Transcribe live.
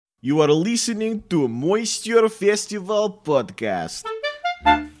You are listening to Moisture Festival Podcast.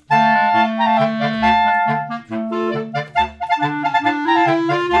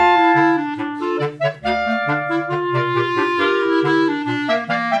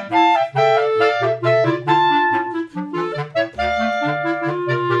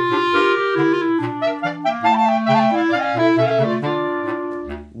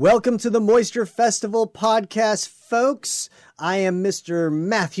 Welcome to the Moisture Festival Podcast, folks. I am Mr.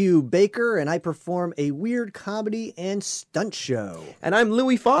 Matthew Baker, and I perform a weird comedy and stunt show. And I'm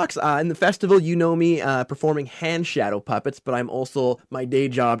Louis Fox. In the festival, you know me performing hand shadow puppets, but my day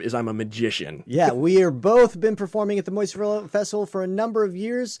job is I'm a magician. Yeah, we are both been performing at the Moisture Festival for a number of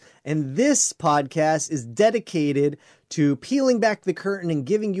years, and this podcast is dedicated to peeling back the curtain and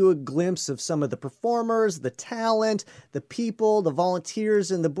giving you a glimpse of some of the performers, the talent, the people, the volunteers,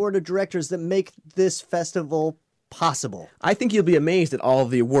 and the board of directors that make this festival possible. I think you'll be amazed at all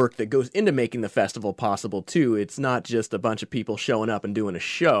the work that goes into making the festival possible, too. It's not just a bunch of people showing up and doing a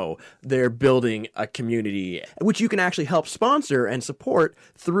show. They're building a community, which you can actually help sponsor and support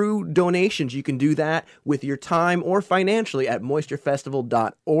through donations. You can do that with your time or financially at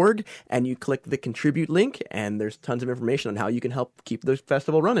moisturefestival.org, and you click the contribute link, and there's tons of information on how you can help keep the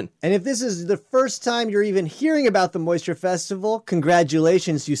festival running. And if this is the first time you're even hearing about the Moisture Festival,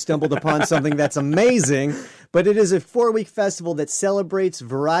 congratulations, you stumbled upon something that's amazing. But it is a 4-week festival that celebrates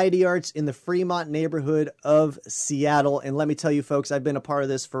variety arts in the Fremont neighborhood of Seattle. And let me tell you, folks, I've been a part of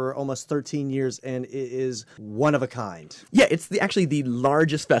this for almost 13 years, and it is one of a kind. Yeah, it's actually the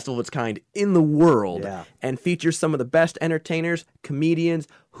largest festival of its kind in the world, and features some of the best entertainers, comedians,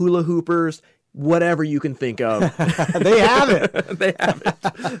 hula hoopers, whatever you can think of. They have it. They have it.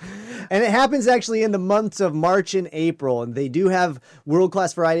 And it happens actually in the months of March and April. And they do have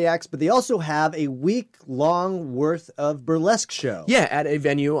world-class variety acts, but they also have a week-long worth of burlesque show. Yeah, at a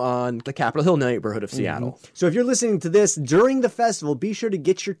venue on the Capitol Hill neighborhood of Seattle. Mm-hmm. So if you're listening to this during the festival, be sure to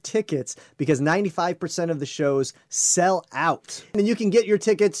get your tickets because 95% of the shows sell out. And you can get your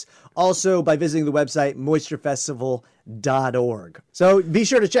tickets also by visiting the website moisturefestival.org. So be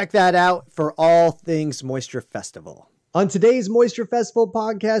sure to check that out for all things Moisture Festival. On today's Moisture Festival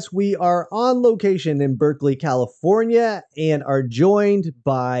podcast, we are on location in Berkeley, California, and are joined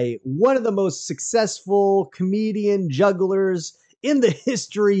by one of the most successful comedian jugglers in the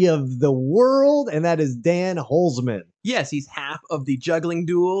history of the world, and that is Dan Holzman. Yes, he's half of the juggling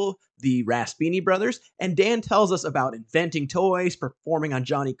duo, the Raspini Brothers, and Dan tells us about inventing toys, performing on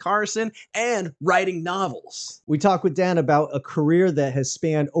Johnny Carson, and writing novels. We talk with Dan about a career that has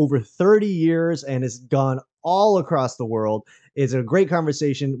spanned over 30 years and has gone all across the world. It's a great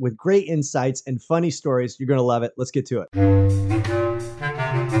conversation with great insights and funny stories. You're going to love it. Let's get to it.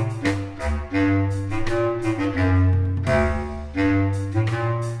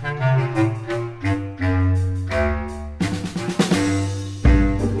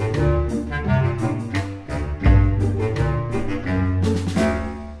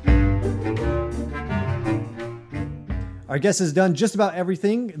 Our guest has done just about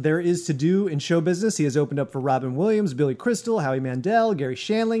everything there is to do in show business. He has opened up for Robin Williams, Billy Crystal, Howie Mandel, Gary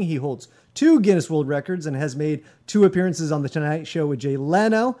Shandling. He holds 2 Guinness World Records and has made 2 appearances on The Tonight Show with Jay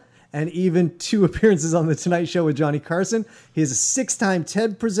Leno and even 2 appearances on The Tonight Show with Johnny Carson. He is a 6-time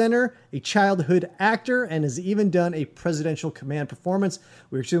TED presenter, a childhood actor, and has even done a presidential command performance.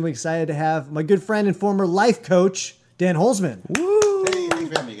 We're extremely excited to have my good friend and former life coach, Dan Holzman. Woo! Hey, thanks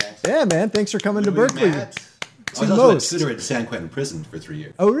for having me, guys. Yeah, man. Thanks for coming to Berkeley. Matt. I was also considered at San Quentin Prison for 3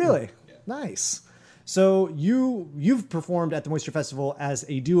 years. Oh, really? Yeah. Nice. So you've performed at the Moisture Festival as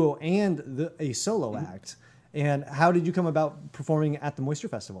a duo and a solo act. And how did you come about performing at the Moisture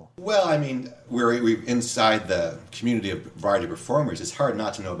Festival? Well, I mean, we're inside the community of variety performers. It's hard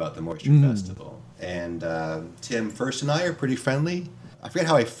not to know about the Moisture Festival. And Tim First and I are pretty friendly. I forget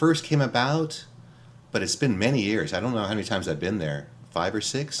how I first came about, but it's been many years. I don't know how many times I've been there. 5 or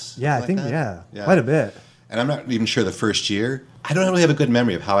 6? Yeah, I think, yeah, quite a bit. And I'm not even sure the first year. I don't really have a good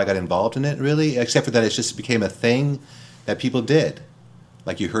memory of how I got involved in it, really, except for that it just became a thing that people did.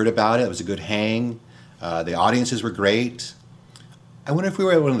 Like, you heard about it. It was a good hang. The audiences were great. I wonder if we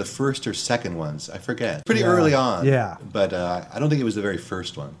were one of the first or second ones. I forget. Pretty early on. Yeah. But I don't think it was the very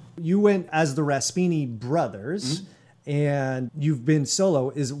first one. You went as the Raspini Brothers, and you've been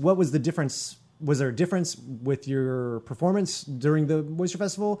solo. What was the difference? Was there a difference with your performance during the Moisture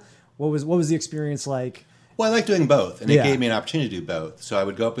Festival? What was the experience like? Well, I like doing both, and it gave me an opportunity to do both. So I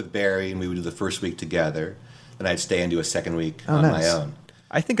would go up with Barry, and we would do the first week together. Then I'd stay and do a second week my own.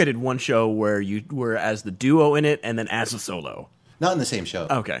 I think I did one show where you were as the duo in it and then as a solo. Not in the same show.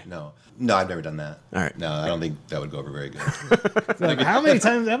 Okay. No, I've never done that. All right. No, I don't think that would go over very good. How many acts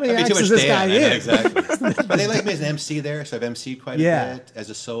Too much is this guy Dan, I know, in? exactly. But they like me as an MC there, so I've MC'd quite a bit as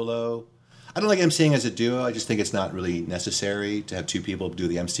a solo. I don't like MCing as a duo. I just think it's not really necessary to have two people do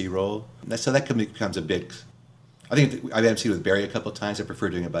the MC role. So that becomes a bit... I think I've MC'd with Barry a couple of times. I prefer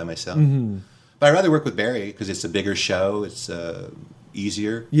doing it by myself. Mm-hmm. But I'd rather work with Barry because it's a bigger show. It's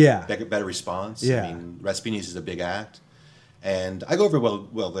easier. Yeah. Better response. Yeah. I mean, Raspini's is a big act. And I go over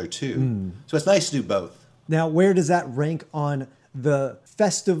well there too. So it's nice to do both. Now, where does that rank on the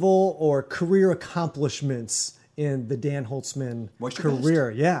festival or career accomplishments in the Dan Holzman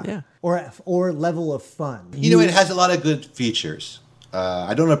career? Yeah. Or level of fun? You know, it has a lot of good features.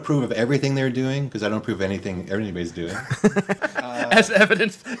 I don't approve of everything they're doing because I don't approve of anything anybody's doing. As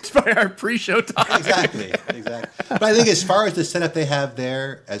evidenced by our pre-show talk. Exactly. But I think as far as the setup they have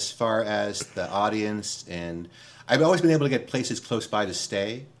there, as far as the audience, and I've always been able to get places close by to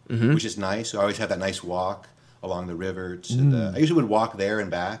stay, which is nice. So I always have that nice walk along the river. I usually would walk there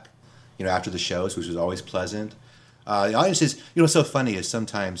and back, after the shows, which was always pleasant. The audience is, what's so funny is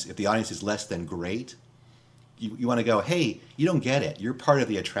sometimes if the audience is less than great, you want to go, hey, you don't get it. You're part of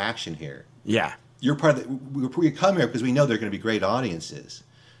the attraction here. Yeah. You're part of we come here because we know they're going to be great audiences.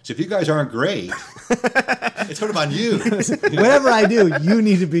 So if you guys aren't great, it's sort of on you. Whatever I do, you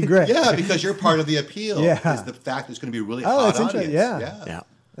need to be great. Yeah, because you're part of the appeal. Yeah. Is the fact it's going to be a really Oh, hot that's audience. interesting. Yeah.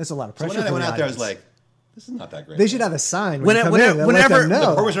 That's a lot of So pressure. when I went out there, I was audience. like, this is not that great. They should have a sign Whenever let them know. The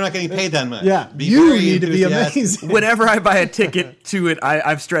performers are not getting paid that much. Yeah, Be you very need to be enthusiastic. amazing. Whenever I buy a ticket to it,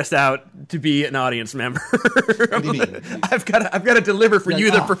 I'm stressed out to be an audience member. What do you mean? I've got to deliver for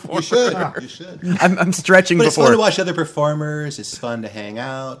you, the performer. You should. I'm stretching But before. it's fun to watch other performers. It's fun to hang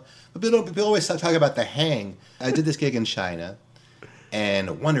out. But people always talk about the hang. I did this gig in China, and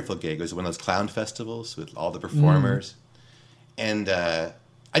a wonderful gig. It was one of those clown festivals with all the performers. And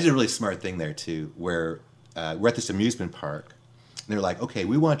I did a really smart thing there, too, where we're at this amusement park. And they're like, okay,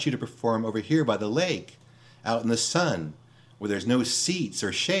 we want you to perform over here by the lake, out in the sun, where there's no seats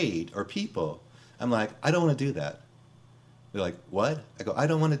or shade or people. I'm like, I don't want to do that. They're like, what? I go, I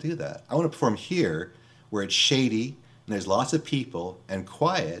don't want to do that. I want to perform here, where it's shady, and there's lots of people, and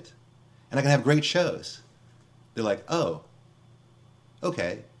quiet, and I can have great shows. They're like, oh,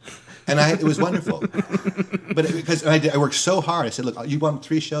 okay. And it was wonderful. But because I worked so hard, I said, look, you want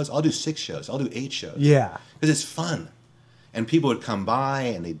 3 shows? I'll do 6 shows. I'll do 8 shows. Yeah. Because it's fun. And people would come by,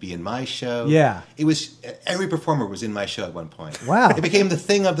 and they'd be in my show. Yeah. It was, every performer was in my show at one point. Wow. It became the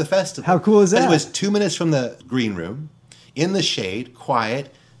thing of the festival. How cool is that? It was 2 minutes from the green room, in the shade,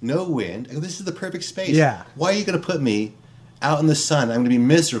 quiet, no wind. I go, this is the perfect space. Yeah. Why are you going to put me out in the sun? I'm going to be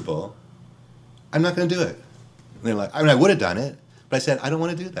miserable. I'm not going to do it. And they're like, I would have done it, but I said, I don't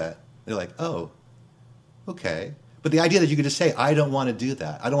want to do that. They're like, oh, okay. But the idea that you could just say, I don't want to do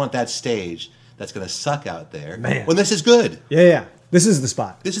that. I don't want that stage that's going to suck out there. Man. When this is good. Yeah. This is the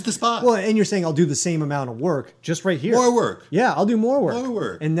spot. This is the spot. Well, and you're saying I'll do the same amount of work just right here. More work. Yeah, I'll do more work. More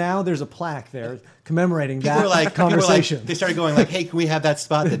work. And now there's a plaque there commemorating People that were like, conversation. they started going like, hey, can we have that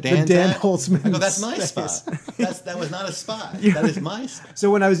spot that Dan's Dan at? Holzman I go, that's my space. spot. That was not a spot. That is my spot.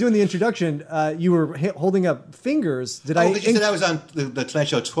 So when I was doing the introduction, you were holding up fingers. Did I? You said I was on the Tonight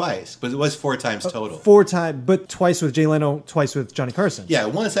Show twice, but it was 4 times total. 4 times, but twice with Jay Leno, twice with Johnny Carson. Yeah,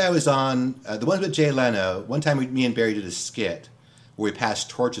 once I was on, the ones with Jay Leno, one time me and Barry did a skit where we passed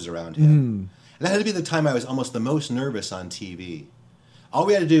torches around him. And that had to be the time I was almost the most nervous on TV. All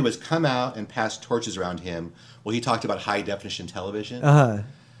we had to do was come out and pass torches around him while he talked about high-definition television. I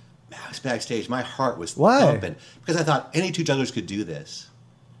was backstage. My heart was thumping. Because I thought any 2 jugglers could do this.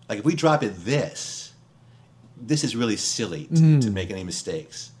 Like, if we drop it this is really silly to make any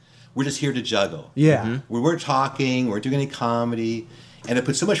mistakes. We're just here to juggle. Yeah. We weren't talking. We weren't doing any comedy. And it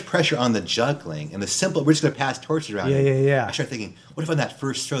put so much pressure on the juggling and the simple, we're just going to pass torches around. Yeah. I started thinking, what if on that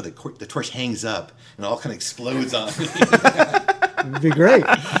first throw, the torch hangs up and it all kind of explodes on me? It'd be great.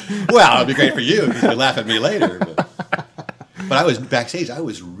 Well, it'd be great for you because you'd laugh at me later. But I was backstage. I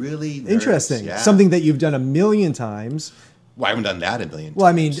was really nervous. Interesting. Yeah. Something that you've done a million times. Well, I haven't done that a million times. Well,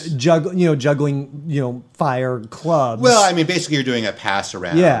 I mean, juggling, fire clubs. Well, I mean, basically you're doing a pass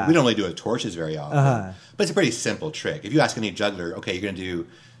around. Yeah. We don't really do it torches very often. But it's a pretty simple trick. If you ask any juggler, okay, you're going to do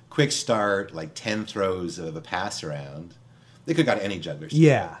quick start, like 10 throws of a pass around, they could have got any jugglers.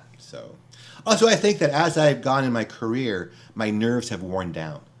 Yeah. So, also, I think that as I've gone in my career, my nerves have worn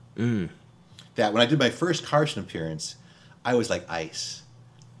down. That when I did my first Carson appearance, I was like ice.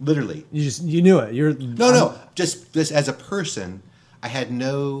 Literally. You knew it. No. Just as a person, I had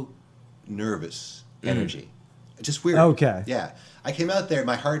no nervous energy. Just weird. Okay. Yeah. I came out there,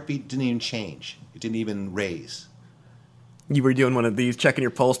 my heartbeat didn't even change. It didn't even raise. You were doing one of these, checking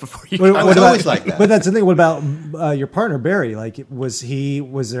your pulse before you. What I was about- always like that. But that's the thing. What about your partner Barry? Like, was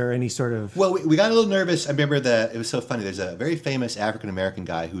there any sort of? Well, we got a little nervous. I remember it was so funny. There's a very famous African-American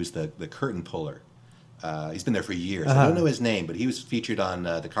guy who's the curtain puller. He's been there for years. I don't know his name, but he was featured on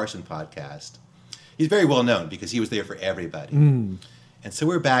the Carson podcast. He's very well known because he was there for everybody. And so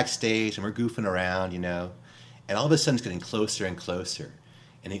we're backstage and we're goofing around, and all of a sudden it's getting looks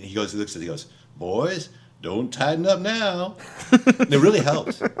at us, he goes, "Boys, don't tighten up now." And it really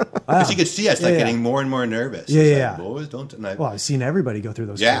helped because he could see us getting more and more nervous. He's like, "Boys, don't." Well, I've seen everybody go through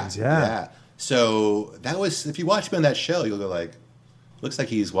those things. Yeah. So that was, if you watch me on that show, you'll go like, looks like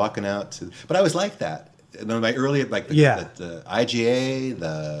he's walking out to. But I was like that. And then my early, like the IGA,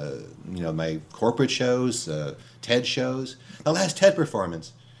 my corporate shows, TED shows. The last TED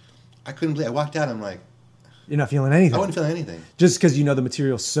performance, I couldn't believe. I walked out. I'm like, you're not feeling anything. I wasn't feeling anything. Just because you know the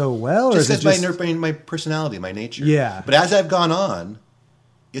material so well, Just or is it because my personality, my nature. Yeah. But as I've gone on,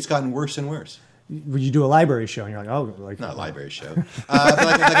 it's gotten worse and worse. you do a library show and you're like, oh, like Not a library show,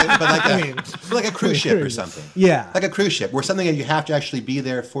 but like a cruise ship or something. Yeah. Like a cruise ship, where something that you have to actually be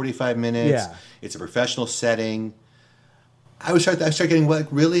there 45 minutes. Yeah. It's a professional setting. I started getting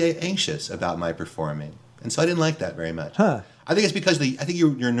really anxious about my performing, and so I didn't like that very much. Huh. I think it's because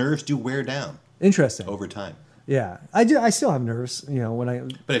your nerves do wear down Interesting. over time. Yeah, I do. I still have nerves, when I.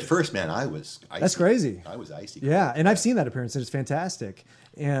 But at first, man, I was icy. That's crazy. I was icy. Yeah, and I've seen that appearance, and it's fantastic.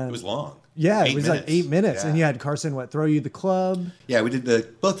 And It was long. Yeah, 8 it was minutes. like 8 minutes, Yeah. and you had Carson throw you the club. Yeah, we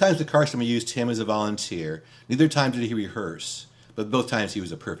did both times with Carson. We used him as a volunteer. Neither time did he rehearse, but both times he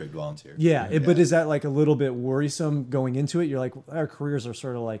was a perfect volunteer. Yeah, but is that like a little bit worrisome going into it? You're like, our careers are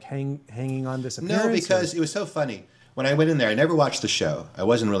sort of like hanging on this appearance. No, because it was so funny. When I went in there, I never watched the show. I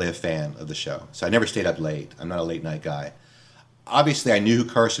wasn't really a fan of the show, so I never stayed up late. I'm not a late night guy. Obviously, I knew who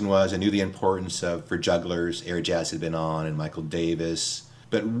Carson was. I knew the importance of, for jugglers, Air Jazz had been on, and Michael Davis.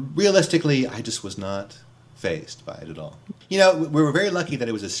 But realistically, I just was not fazed by it at all. We were very lucky that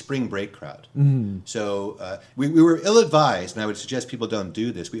it was a spring break crowd. Mm-hmm. So we were ill-advised, and I would suggest people don't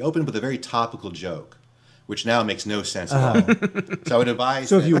do this. We opened with a very topical joke, which now makes no sense at all. So I would advise.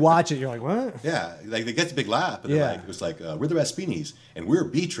 So if you watch it, you're like, what? Yeah, like it gets a big laugh, but it was like, we're the Raspinis, and we're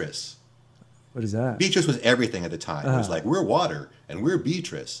Beatrice. What is that? Beatrice was everything at the time. It was like, we're water, and we're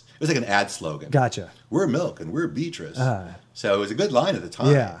Beatrice. It was like an ad slogan. Gotcha. We're milk, and we're Beatrice. So it was a good line at the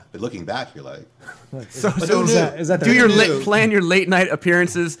time. Yeah. But looking back, you're like, So who is knew? that Do your knew? plan your late night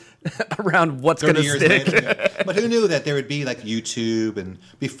apperances around what's going 30 to years stick. later. Yeah. But who knew that there would be like YouTube, and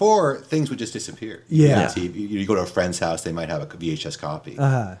before things would just disappear. Yeah. You go to a friend's house, they might have a VHS copy.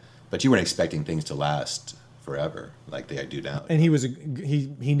 But you weren't expecting things to last forever like they do now. And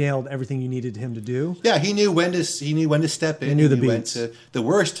he nailed everything you needed him to do. Yeah, he knew when to step in. He knew the went beats. The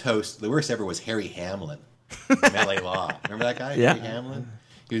worst ever was Harry Hamlin from LA Law. Remember that guy? Yeah. Harry Hamlin?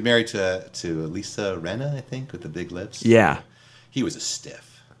 He was married to Lisa Rinna, I think, with the big lips. Yeah. He was a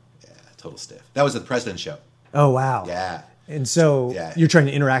stiff. Yeah, total stiff. That was the President's show. Oh, wow. Yeah. And so Yeah. you're trying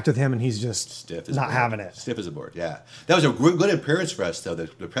to interact with him, and he's just Stiff as a not board. having it. Stiff as a board, yeah. That was a good appearance for us, though. The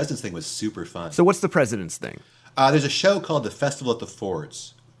President's thing was super fun. So what's the president's thing? There's a show called the Festival at the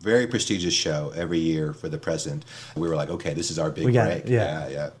Fords. Very prestigious show every year for the president. We were like, okay, this is our big We got break. it, yeah.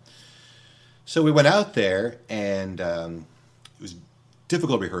 Yeah. So we went out there, and it was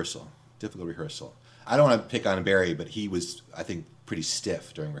difficult rehearsal. I don't want to pick on Barry, but he was, I think, pretty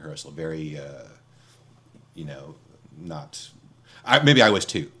stiff during rehearsal. Very, not. Maybe I was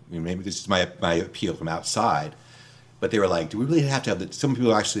too. Maybe this is my appeal from outside. But they were like, do we really have to have some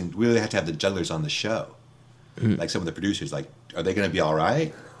people actually really have to have the jugglers on the show? Like some of the producers, like, are they going to be all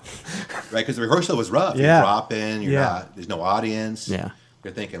right? Right? Because the rehearsal was rough. Yeah. You're dropping. You're not. There's no audience. Yeah.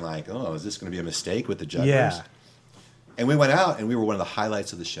 You're thinking like, oh, is this going to be a mistake with the jugglers? Yeah. And we went out, and we were one of the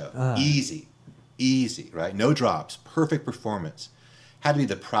highlights of the show. Easy, right? No drops. Perfect performance. Had to be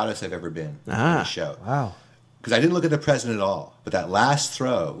the proudest I've ever been in a show. Wow. Because I didn't look at the president at all. But that last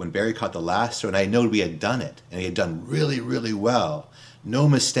throw, when Barry caught the last throw, and I know we had done it, and he had done really, really well, no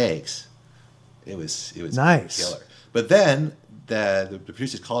mistakes. It was Nice. killer. But then the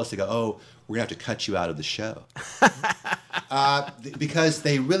producers called us to go, oh, we're going to have to cut you out of the show. Because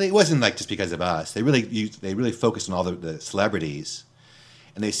it wasn't like just because of us. They really focused on all the celebrities.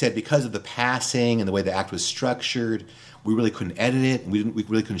 And they said because of the passing and the way the act was structured, we really couldn't edit it, and we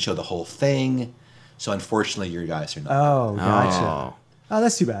really couldn't show the whole thing. So unfortunately, your guys are not. Oh, gotcha. Oh,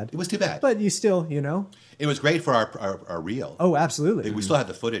 that's too bad. It was too bad. But you still, It was great for our reel. Oh, absolutely. We still had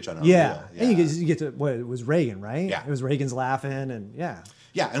the footage on our Yeah. reel. And you get to, it was Reagan, right? Yeah. It was Reagan's laughing, and yeah.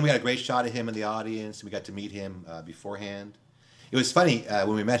 Yeah, and we had a great shot of him in the audience. We got to meet him beforehand. It was funny,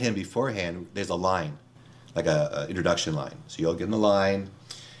 when we met him beforehand, there's a line. like a introduction line. So you'll get in the line,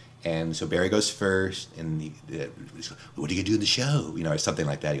 and so Barry goes first, and he goes, what are you going to do in the show? You know, or something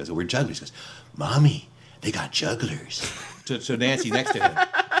like that. He goes, well, we're jugglers. He goes, Mommy, they got jugglers. So Nancy next to him,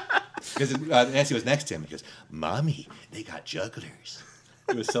 because Nancy was next to him, he goes, Mommy, they got jugglers.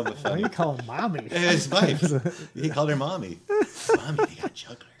 It was so much fun. Why do you call him Mommy? His wife. He called her Mommy. Mommy, they got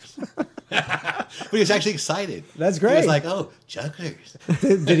jugglers. But he was actually excited. That's great. He was like, oh, jugglers.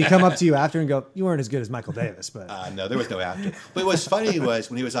 Did he come up to you after and go, you weren't as good as Michael Davis, but... No, there was no after. But what's funny was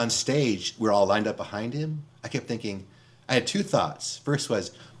when he was on stage, we were all lined up behind him. I kept thinking, I had two thoughts. First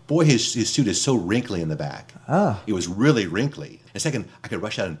was, boy, his suit is so wrinkly in the back. It was really wrinkly. And second, I could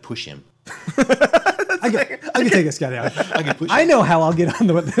rush out and push him. I can take this guy down. I know how I'll get on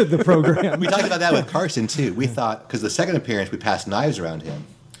the program. We talked about that with Carson, too. We thought, because the second appearance, we passed knives around him.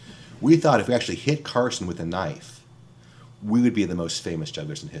 We thought if we actually hit Carson with a knife, we would be the most famous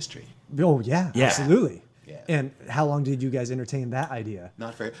jugglers in history. Oh, yeah. Absolutely. Yeah. And how long did you guys entertain that idea?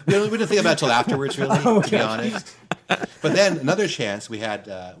 Not very. We didn't think about it until afterwards, really, to be honest. But then another chance we had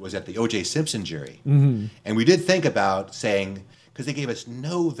was at the O.J. Simpson jury. Mm-hmm. And we did think about saying, because they gave us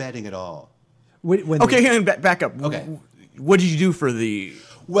no vetting at all. Okay, back up. Okay. What did you do for the...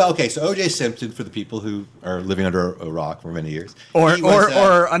 Well, okay, so O.J. Simpson, for the people who are living under a rock for many years. Or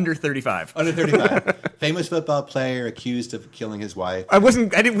under 35. Under 35. Famous football player accused of killing his wife. We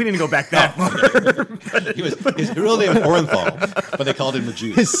didn't go back that far. His real name was Orenthal, but they called him the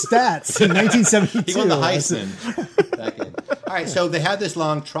Juice. His stats in 1972. He won the Heisman back in. All right, so they had this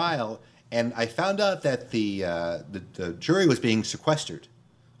long trial, and I found out that the jury was being sequestered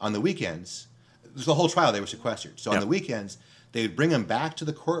on the weekends. The whole trial, they were sequestered. So on the weekends, they would bring them back to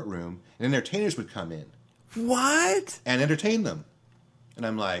the courtroom, and entertainers would come in. What? And entertain them. And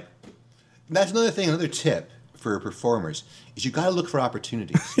I'm like, that's another thing, another tip for performers, is you got to look for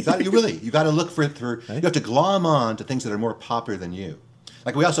opportunities. You got to look for you have to glom on to things that are more popular than you.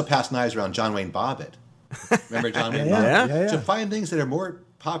 Like we also passed knives around John Wayne Bobbitt. Remember John Wayne Bobbitt? Yeah. So find things that are more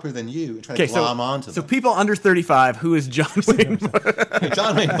popular than you and try to glom onto them. So people under 35, who is John Wayne?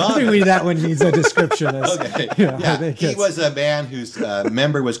 John Wayne Bobbitt. I think that one needs a description. Okay. He was a man whose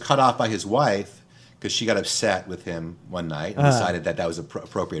member was cut off by his wife because she got upset with him one night and decided that was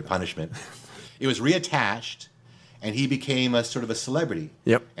appropriate punishment. It was reattached, and he became a sort of a celebrity.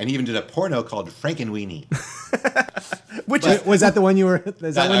 Yep. And he even did a porno called Frankenweenie. Was that the one you were?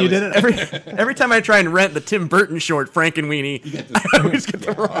 Is that when you did it? Every time I try and rent the Tim Burton short Frankenweenie, I always get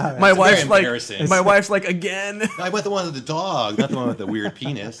the wrong. My wife's like again. I went the one with the dog, not the one with the weird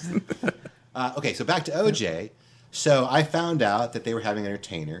penis. Okay, so back to OJ. So I found out that they were having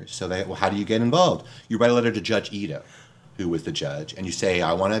entertainers. So how do you get involved? You write a letter to Judge Ito, who was the judge, and you say,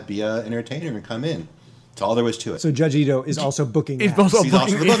 I want to be an entertainer and come in. That's all there was to it. So Judge Ito is also booking. He's also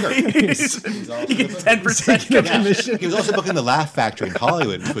the booker. He gets 10% commission. He was also booking the Laugh Factory in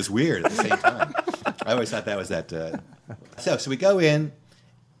Hollywood, which was weird at the same time. I always thought that was that. So we go in.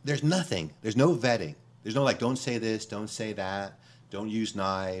 There's nothing. There's no vetting. There's no don't say this, don't say that, don't use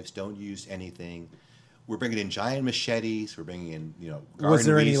knives, don't use anything. We're bringing in giant machetes. We're bringing in garden Was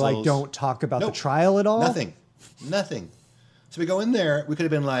there any weasels. don't talk about the trial at all? Nothing. So we go in there. We could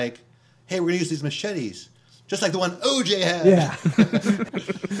have been like, hey, we're going to use these machetes, just like the one OJ had. Yeah.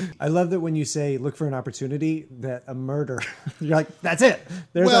 I love that when you say look for an opportunity, that a murder, you're like, that's it.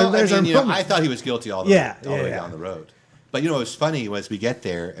 There's our moment. I thought he was guilty all the way down the road. But what was funny was we get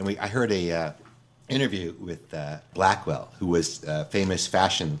there, and I heard a interview with Blackwell, who was a famous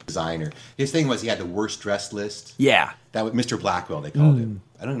fashion designer. His thing was he had the worst dress list. Yeah. That was Mr. Blackwell, they called him.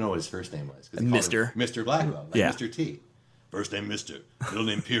 I don't know what his first name was. Mr. Mr. Blackwell, like Yeah. Mr. T. First name Mr., middle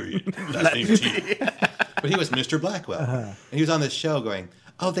name period, last name T. But he was Mr. Blackwell. And he was on this show going,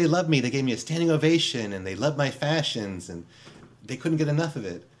 oh, they love me. They gave me a standing ovation, and they love my fashions, and they couldn't get enough of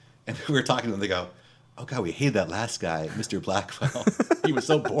it. And we were talking to them. They go, oh, God, we hated that last guy, Mr. Blackwell. He was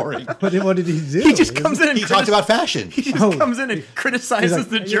so boring. What did he do? He just comes in and He talked about fashion. He just comes in and criticizes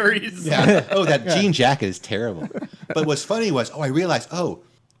the juries. Yeah. Oh, that jean jacket is terrible. But what's funny was, I realized,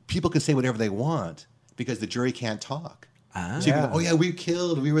 people can say whatever they want because the jury can't talk. So you can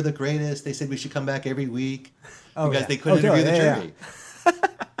go, we were the greatest. They said we should come back every week because they couldn't interview the jury.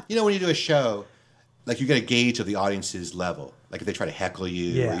 When you do a show, you get a gauge of the audience's level. Like if they try to heckle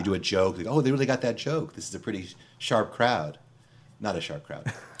you or you do a joke, they really got that joke. This is a pretty sharp crowd. Not a sharp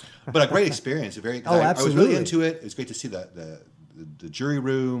crowd. But a great experience. Absolutely. I was really into it. It was great to see the the jury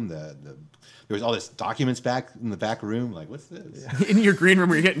room. There was all this documents back in the back room. Like, what's this? In your green room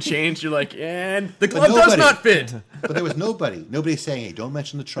where you're getting changed, you're like, and the glove does not fit. But there was nobody. Nobody saying, hey, don't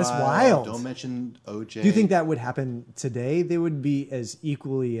mention the trial. That's wild. Don't mention OJ. Do you think that would happen today? They would be as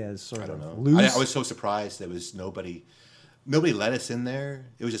equally as sort I don't know. of loose? I was so surprised there was nobody. Nobody let us in there.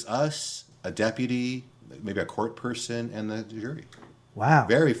 It was just us, a deputy, maybe a court person, and the jury. Wow.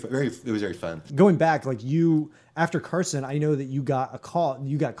 Very. It was very fun. Going back, like you, after Carson, I know that you got a call.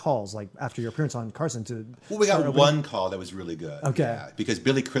 You got calls like after your appearance on Carson to. Well, we got one call that was really good. Okay. Yeah, because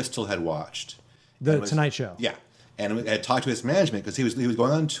Billy Crystal had watched the Tonight Show. Yeah, and had talked to his management because he was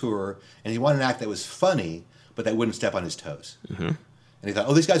going on tour and he wanted an act that was funny but that wouldn't step on his toes. Mm-hmm. And he thought,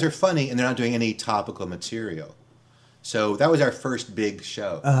 oh, these guys are funny and they're not doing any topical material. So that was our first big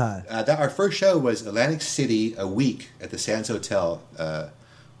show. Our first show was Atlantic City a week at the Sands Hotel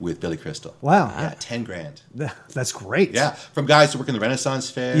with Billy Crystal. Wow. Yeah, $10,000. That's great. Yeah, from guys who work in the Renaissance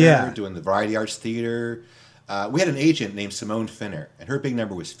Fair, Yeah. doing the Variety Arts Theater. We had an agent named Simone Finner, and her big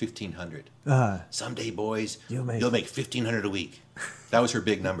number was $1,500. Someday, boys, you'll make $1,500 a week. That was her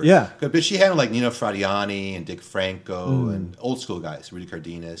big number. Yeah. But she handled like Nino Fradiani and Dick Franco and old school guys, Rudy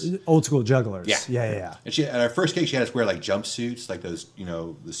Cardenas. Old school jugglers. Yeah. Yeah. And at our first gig, she had us wear like jumpsuits, like those,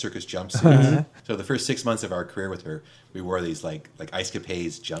 the circus jumpsuits. So the first 6 months of our career with her, we wore these like Ice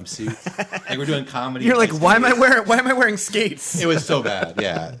Capades jumpsuits. Like we're doing comedy. You're like, why am I wearing skates? It was so bad.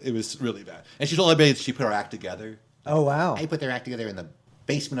 Yeah, it was really bad. And she told everybody she put our act together. Oh, wow. I put their act together in the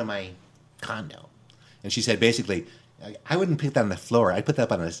basement of my condo. And she said basically, I wouldn't put that on the floor. I'd put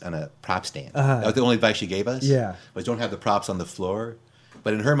that up on a prop stand. That was the only advice she gave us. Yeah. Was don't have the props on the floor.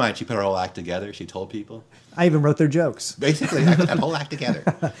 But in her mind, she put her whole act together. She told people. I even wrote their jokes. Basically, I put that whole act together.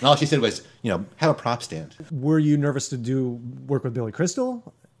 And all she said was, have a prop stand. Were you nervous to do work with Billy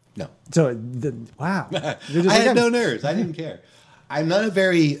Crystal? No. So, wow. I had no nerves. I didn't care. I'm not a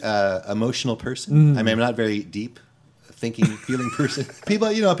very emotional person. I mean, I'm not a very deep thinking, feeling person. People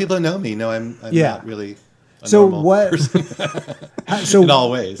who know me know I'm not really a normal person. So in all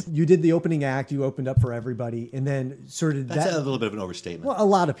ways. You did the opening act. You opened up for everybody, and then sort of That's a little bit of an overstatement. Well, a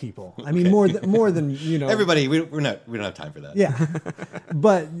lot of people. I mean, more than Everybody. We don't have time for that. Yeah,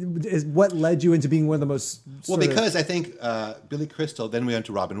 but what led you into being one of the most? Because I think Billy Crystal. Then we went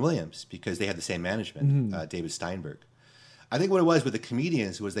to Robin Williams because they had the same management, David Steinberg. I think what it was with the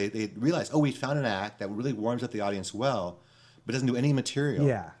comedians was they realized, we found an act that really warms up the audience well, but doesn't do any material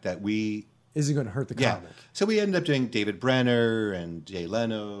that we isn't going to hurt the comic. So we ended up doing David Brenner and Jay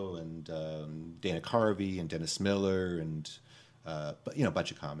Leno and Dana Carvey and Dennis Miller and a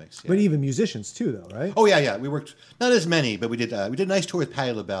bunch of comics. Yeah. But even musicians too, though, right? Oh yeah. We worked not as many, but we did a nice tour with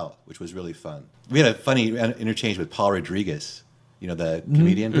Patti LaBelle, which was really fun. We had a funny interchange with Paul Rodriguez, the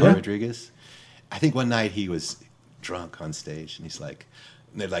comedian Paul Rodriguez. I think one night he was drunk on stage, and he's like,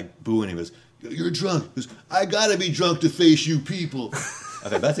 and they're like booing. He goes, "You're drunk." He goes, "I gotta be drunk to face you people." I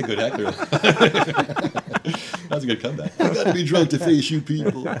thought that's a good actor. That's a good comeback. I gotta be drunk to face you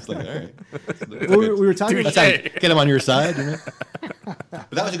people. It's like, all right. We were talking about get him on your side. But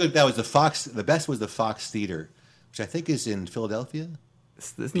that was a good. That was the Fox. The best was the Fox Theater, which I think is in Philadelphia.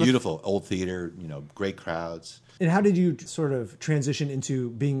 Beautiful old theater. Great crowds. And how did you sort of transition into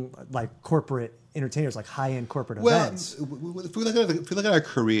being like corporate entertainers, like high-end corporate events? If we look at our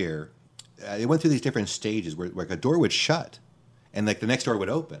career, it went through these different stages where a door would shut and like the next door would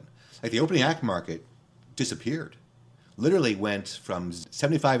open. Like the opening act market disappeared. Literally went from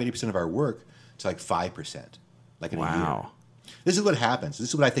 75-80% of our work to like 5%, like in a year. This is what happens. This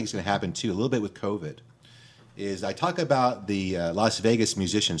is what I think is going to happen too, a little bit with COVID, is I talk about the Las Vegas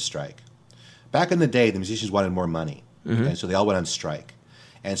musicians strike. Back in the day, the musicians wanted more money, and so they all went on strike.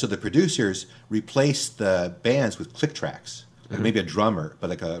 And so the producers replaced the bands with click tracks, like maybe a drummer, but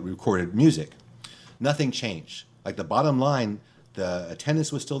like a recorded music. Nothing changed. Like the bottom line, the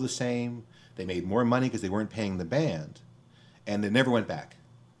attendance was still the same. They made more money because they weren't paying the band, and they never went back.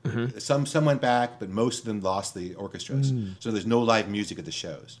 Some went back, but most of them lost the orchestras. So there's no live music at the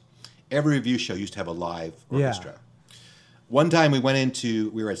shows. Every review show used to have a live orchestra. One time we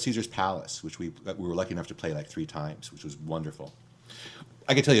were at Caesar's Palace, which we were lucky enough to play like 3 times, which was wonderful.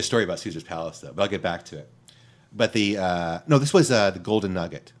 I could tell you a story about Caesar's Palace, though, but I'll get back to it. But this was the Golden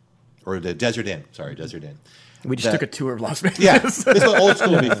Nugget, or the Desert Inn. Sorry, Desert Inn. We just took a tour of Las Vegas. Yeah, this was old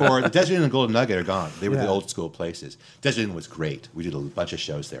school before. The Desert Inn and Golden Nugget are gone. They were the old school places. Desert Inn was great. We did a bunch of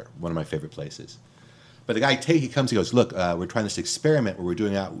shows there. One of my favorite places. But the guy, he comes, he goes, "Look, we're trying this experiment where we're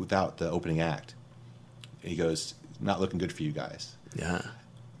doing it without the opening act." And he goes, "Not looking good for you guys." Yeah.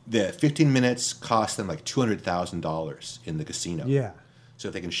 The 15 minutes cost them like $200,000 in the casino. Yeah. So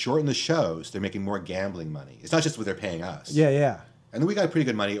if they can shorten the shows, they're making more gambling money. It's not just what they're paying us. Yeah. And then we got pretty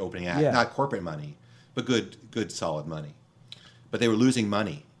good money opening act, Yeah. not corporate money, but good, solid money. But they were losing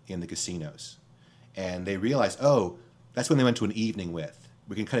money in the casinos. And they realized, oh, that's when they went to an evening with.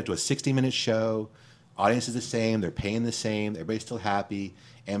 We can cut it to a 60-minute show. Audience is the same. They're paying the same. Everybody's still happy.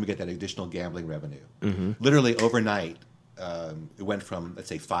 And we get that additional gambling revenue. Mm-hmm. Literally overnight, it went from, let's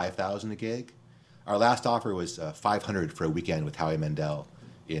say, $5,000 a gig. Our last offer was $500 for a weekend with Howie Mandel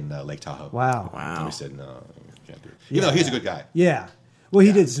in Lake Tahoe. Wow. And we said, no, can't do it. Even though he's a good guy. Yeah. Well,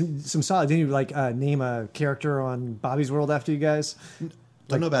 he did some solid. Didn't you like name a character on Bobby's World after you guys?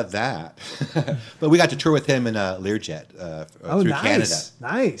 Don't know about that, but we got to tour with him in Learjet through nice. Canada.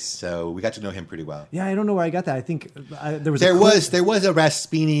 Nice. So we got to know him pretty well. Yeah, I don't know where I got that. I think there was there was a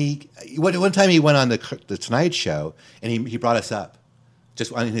Raspini. One time he went on the Tonight Show and he brought us up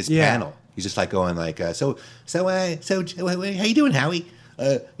just on his panel. He's just like going like, so how you doing, Howie?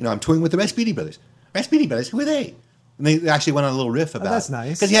 I'm touring with the Raspini Brothers. Raspini Brothers, who are they? And they actually went on a little riff about. That's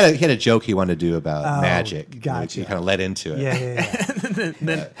nice. Because he had a joke he wanted to do about magic. Gotcha. He kind of led into it. Yeah.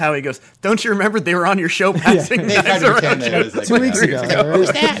 then Howie goes, "Don't you remember they were on your show passing They tried guys to around pretend that it was like 2 weeks ago.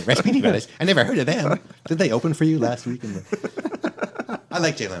 Who's that? Raspini Brothers. I never heard of them. Did they open for you last week? I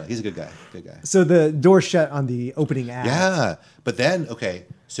like Jay Leno. He's a good guy. So the door shut on the opening act. Yeah. But then, okay,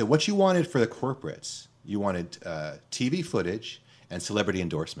 so what you wanted for the corporates, you wanted TV footage and celebrity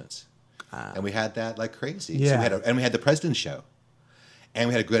endorsements. And we had that like crazy. Yeah. So we had the President's Show. And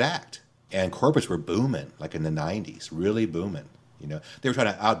we had a good act. And corporates were booming, like in the 90s, really booming. They were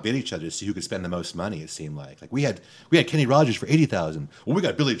trying to outbid each other to see who could spend the most money, it seemed like. Like we had Kenny Rogers for $80,000. Well, we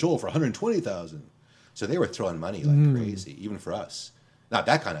got Billy Joel for $120,000. So they were throwing money like crazy, even for us. Not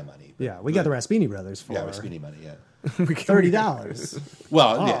that kind of money. Yeah, we got the Raspini Brothers for Raspini money, yeah. $30.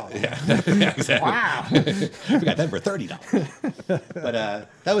 Well, yeah, exactly. Wow. We got them for $30. But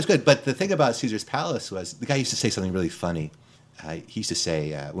that was good. But the thing about Caesar's Palace was the guy used to say something really funny. He used to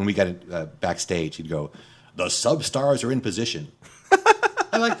say, when we got backstage, he'd go, "The substars are in position."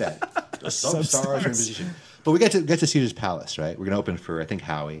 I like that. The substars are in position. But we get to Caesar's Palace, right? We're going to open for, I think,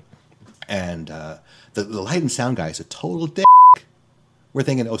 Howie. And the light and sound guy is a total dick. We're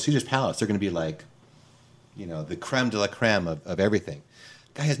thinking, Caesar's Palace, they're going to be like, the creme de la creme of everything.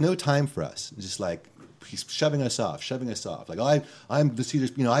 Guy has no time for us. It's just like, he's shoving us off. Like, I'm the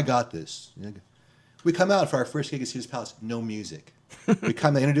Caesar's, I got this. We come out for our first gig at Caesar's Palace, no music. We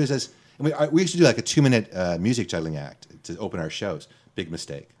come and introduce us. And we used to do like a 2-minute music juggling act to open our shows. Big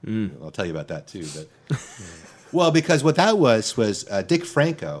mistake. I'll tell you about that too. But well, because what that was Dick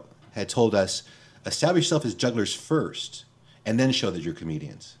Franco had told us, establish yourself as jugglers first, and then show that you're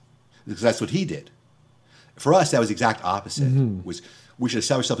comedians. Because that's what he did. For us, that was the exact opposite. Was we should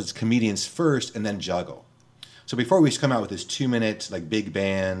establish ourselves as comedians first and then juggle. So before we used to come out with this 2-minute like big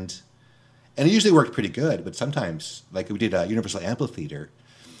band, and it usually worked pretty good, but sometimes, like we did Universal Amphitheater,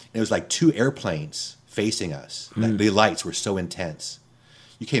 and it was like 2 airplanes facing us. The lights were so intense.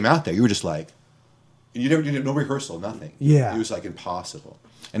 You came out there, you were just like, you did no rehearsal, nothing. Yeah. It was like impossible.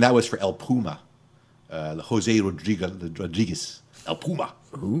 And that was for El Puma, Jose Rodriguez, El Puma.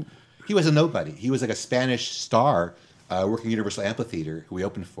 Ooh. He was a nobody. He was like a Spanish star working Universal Amphitheater, who we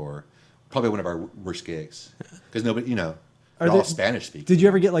opened for. Probably one of our worst gigs. Because nobody, they're all Spanish speaking. Did you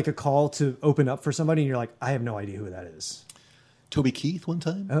ever get like a call to open up for somebody and you're like, I have no idea who that is? Toby Keith one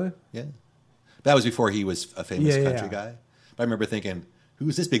time. Oh, yeah. That was before he was a famous country guy. But I remember thinking,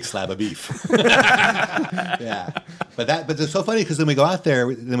 who's this big slab of beef? Yeah. But it's so funny because then we go out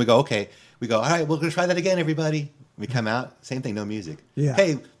there, then we go, okay, all right, we're going to try that again, everybody. We come out, same thing, no music. Yeah.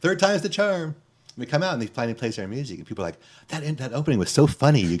 Hey, third time's the charm. We come out and they finally play our music, and people are like, that opening was so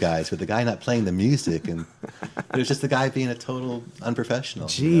funny, you guys, with the guy not playing the music, and it was just the guy being a total unprofessional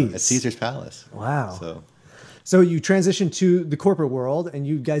Jeez. at Caesar's Palace. Wow. So you transitioned to the corporate world, and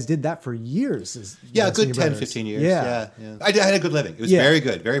you guys did that for years. Yeah, a good 10, 15 years. Yeah. I had a good living. It was very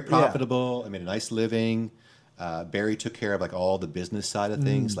good, very profitable. I made a nice living. Barry took care of like all the business side of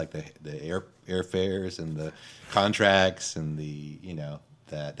things, like the airfares and the contracts and the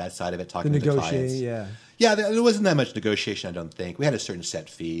that side of it, talking to the clients. Yeah, there wasn't that much negotiation, I don't think. We had a certain set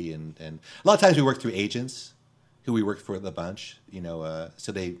fee, and a lot of times we worked through agents who we worked for a bunch.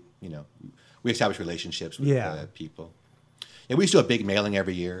 So they we established relationships with people. Yeah, we used to do a big mailing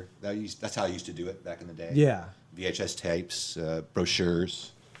every year. That's how I used to do it back in the day. Yeah, VHS tapes,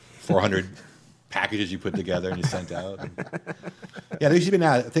 brochures, 400 packages you put together and you sent out. Yeah, there used to be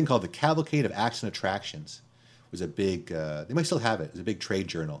a thing called the Cavalcade of Acts and Attractions. It was a big, they might still have it. It was a big trade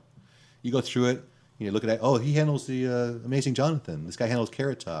journal. You go through it, you look at it, he handles the Amazing Jonathan. This guy handles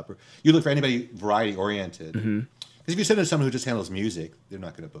Carrot Top. Or you look for anybody variety-oriented. Because if you send it to someone who just handles music, they're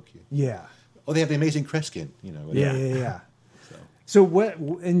not going to book you. Yeah. They have the Amazing Kreskin, whatever. Yeah. So what?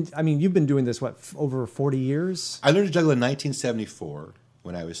 And I mean, you've been doing this over 40 years? I learned to juggle in 1974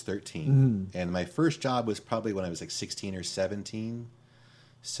 when I was 13, and my first job was probably when I was like 16 or 17.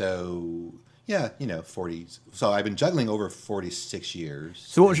 So yeah, 40. So I've been juggling over 46 years.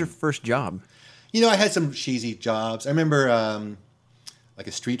 So what was your first job? I had some cheesy jobs. I remember like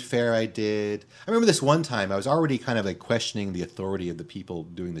a street fair I did. I remember this one time I was already kind of like questioning the authority of the people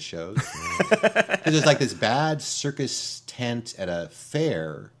doing the shows. Because there's like this bad circus tent at a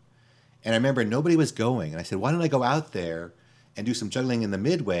fair. And I remember nobody was going. And I said, why don't I go out there and do some juggling in the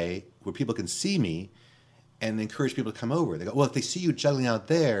midway where people can see me and encourage people to come over. They go, well, if they see you juggling out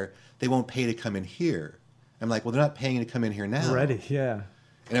there, they won't pay to come in here. I'm like, well, they're not paying to come in here now. Already, yeah.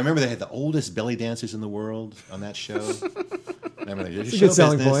 And I remember they had the oldest belly dancers in the world on that show. I remember they did it's a good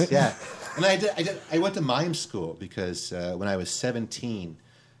selling business. point. Yeah. And I went to mime school because when I was 17,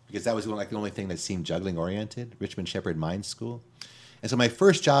 because that was like the only thing that seemed juggling oriented, Richmond Shepherd Mime School. And so my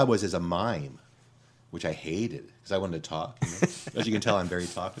first job was as a mime, which I hated because I wanted to talk. As you can tell, I'm very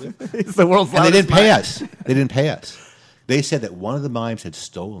talkative. It's the world's And they loudest didn't pay mime. us. They didn't pay us. They said that one of the mimes had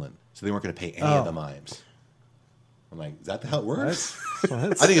stolen, so they weren't going to pay any of the mimes. I'm like, is that how it works?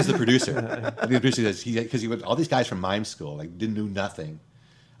 I think it's the producer. I think the producer says because he went all these guys from mime school like didn't do nothing.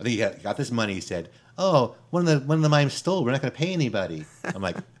 I think he got this money. He said, "Oh, one of the mimes stole. We're not going to pay anybody." I'm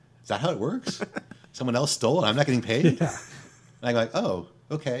like, is that how it works? Someone else stole, and I'm not getting paid. Yeah. And I'm like, oh,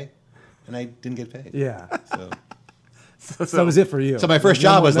 okay, and I didn't get paid. Yeah. So So that was it for you. So my first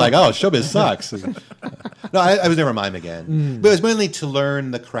job was like, oh, showbiz sucks. No, I was never a mime again. But it was mainly to learn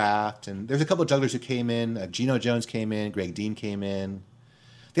the craft. And there's a couple of jugglers who came in. Gino Jones came in. Greg Dean came in.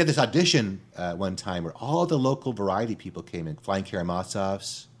 They had this audition one time where all the local variety people came in. Flying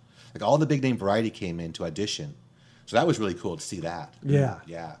Karamazovs. Like all the big name variety came in to audition. So that was really cool to see that. Yeah.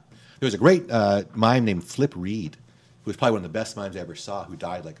 Yeah. There was a great mime named Flip Reed, who was probably one of the best mimes I ever saw, who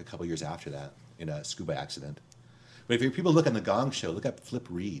died like a couple years after that in a scuba accident. But if people look on the Gong Show, look up Flip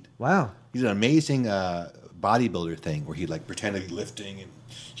Reed. Wow. He's an amazing bodybuilder thing where he like pretended to be lifting and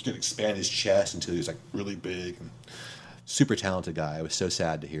he could expand his chest until he was like really big. And super talented guy. I was so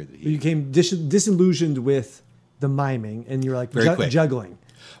sad to hear that You became disillusioned with the miming, and you were like Very quick. juggling.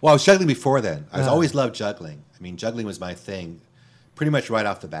 Well, I was juggling before then. I was always loved juggling. I mean, juggling was my thing pretty much right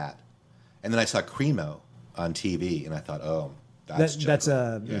off the bat. And then I saw Cremo on TV, and I thought, oh, that's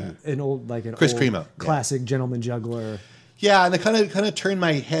an old Chris Cremo, classic gentleman juggler. Yeah, and it kind of turned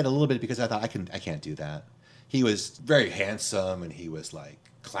my head a little bit because I thought I can't do that. He was very handsome, and he was like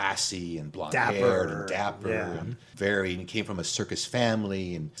classy and blonde-haired and dapper, and he came from a circus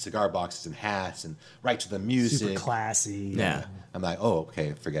family and cigar boxes and hats and right to the music. Super classy. Yeah. I'm like, oh,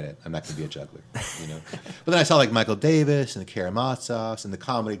 okay, forget it. I'm not going to be a juggler, But then I saw like Michael Davis and the Karamazovs and the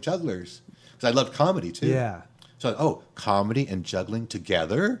comedy jugglers because I loved comedy too. Yeah. So, comedy and juggling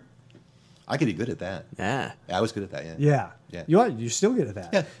together? I could be good at that. Yeah. I was good at that, Yeah. Yeah. You are. You're still good at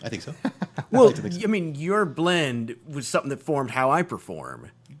that. Yeah, I think so. Well, I mean, your blend was something that formed how I perform.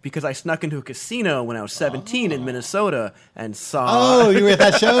 Because I snuck into a casino when I was 17 in Minnesota and saw... Oh, you were at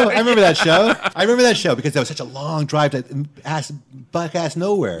that show? I remember that show. I remember that show because that was such a long drive to buck-ass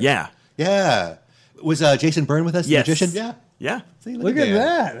nowhere. Yeah. Yeah. Was Jason Byrne with us, Yes. the magician? Yeah. Yeah. See, Look at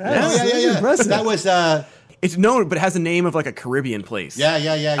that. That's impressive. That was... It's known, but it has the name of like a Caribbean place. Yeah.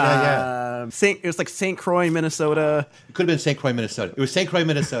 It was like St. Croix, Minnesota. It could have been St. Croix, Minnesota. It was St. Croix,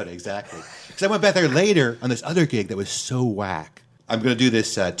 Minnesota, exactly. Because I went back there later on this other gig that was so whack. I'm going to do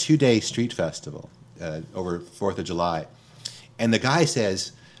this 2-day street festival over 4th of July. And the guy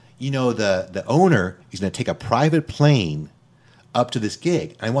says, the owner is going to take a private plane up to this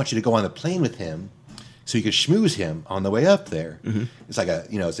gig. And I want you to go on the plane with him so you could schmooze him on the way up there. Mm-hmm. It's like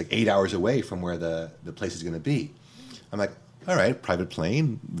it's like 8 hours away from where the place is going to be. I'm like, all right, private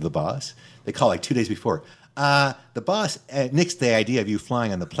plane, the boss. They call like 2 days before. The boss nixed the idea of you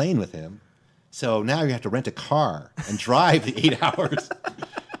flying on the plane with him. So now you have to rent a car and drive the 8 hours.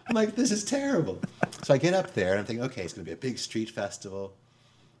 I'm like, this is terrible. So I get up there and I'm thinking, okay, it's going to be a big street festival.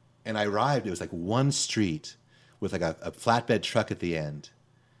 And I arrived, it was like one street with like a flatbed truck at the end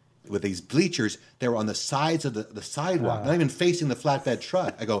with these bleachers. They were on the sides of the sidewalk, not even facing the flatbed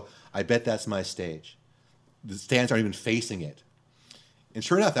truck. I go, I bet that's my stage. The stands aren't even facing it. And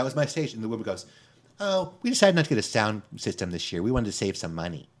sure enough, that was my stage. And the woman goes, oh, we decided not to get a sound system this year. We wanted to save some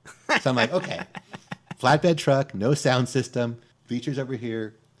money. So I'm like, okay, flatbed truck, no sound system, bleachers over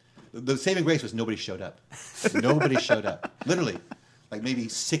here. The saving grace was nobody showed up. Nobody showed up. Literally, like maybe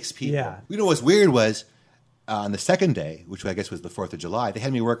 6 people. Yeah. What's weird was on the second day, which I guess was the 4th of July, they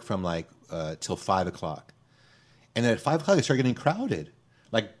had me work from like till 5 o'clock. And then at 5 o'clock, it started getting crowded.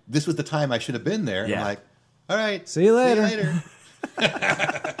 Like this was the time I should have been there. Yeah. I'm like, all right. See you later.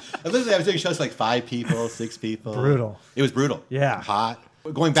 Literally, I was doing shows like 5 people, 6 people. Brutal. It was brutal. Yeah. Hot.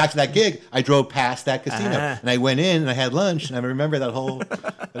 Going back to that gig, I drove past that casino and I went in and I had lunch and I remember that whole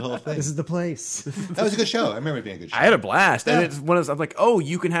thing. This is the place. That was a good show. I remember it being a good show. I had a blast. And it's one of those, I'm like, oh,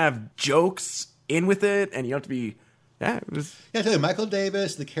 you can have jokes in with it and you don't have to be, it was. Yeah, I tell you, Michael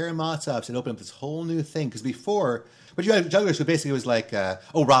Davis, the Karamazovs, had opened up this whole new thing. Because before, but you had jugglers who basically was like,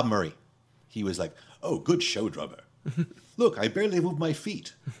 Rob Murray. He was like, oh, good show drummer. Look, I barely move my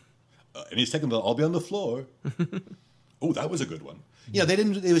feet. Any second, I'll be on the floor. Oh, that was a good one. They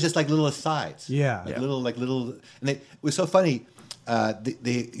didn't. It was just like little asides. Yeah, little, and it was so funny.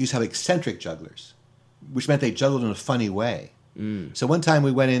 They used to have eccentric jugglers, which meant they juggled in a funny way. So one time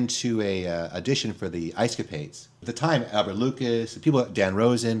we went into a audition for the Ice Capades. At the time, Albert Lucas, people, Dan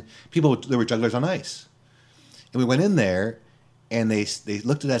Rosen, there were jugglers on ice, and we went in there, and they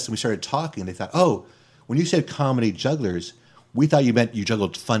looked at us and we started talking. They thought, oh, when you said comedy jugglers, we thought you meant you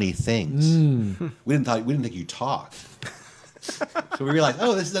juggled funny things. We didn't think you talked. So we realized,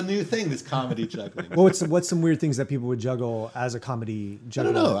 oh, this is a new thing, this comedy juggling. Well, what's some weird things that people would juggle as a comedy juggler?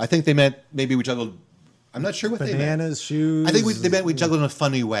 I don't know. I think they meant maybe we juggled. I'm not sure what they meant. Bananas, shoes. I think they meant we juggled in a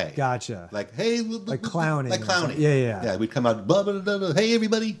funny way. Gotcha. Like, hey, like clowning. Like clowning. Yeah. We'd come out, blah, blah, blah, blah, hey,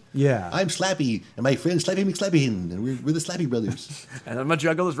 everybody. Yeah. I'm Slappy, and my friend Slappy McSlappy, and we're the Slappy Brothers. And I'm a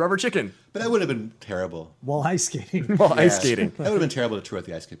juggler's rubber chicken. But that would have been terrible. While ice skating. Ice skating. That would have been terrible to tour at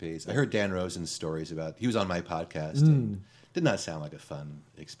the Ice Capades. I heard Dan Rosen's stories about. He was on my podcast. And did not sound like a fun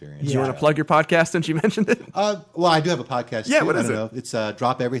experience. Do you want to plug your podcast since you mentioned it? Well, I do have a podcast. Yeah, too. what is it? Know. It's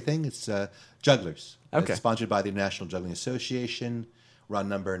Drop Everything. It's Jugglers. Okay. It's sponsored by the International Juggling Association. We're on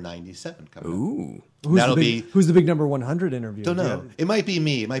number 97 coming Ooh. Who's the big number 100 interview? Don't know. It might be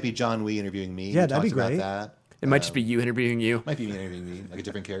me. It might be John Wee interviewing me. Yeah, He that'd be talks great. about that. It might just be you interviewing you. Might be me interviewing me, like a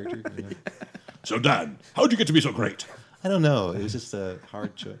different character. So, Dan, how'd you get to be so great? I don't know. It was just a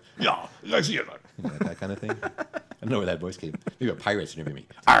hard choice. Yeah, I see it. That kind of thing. I don't know where that voice came. Maybe a pirate's interviewing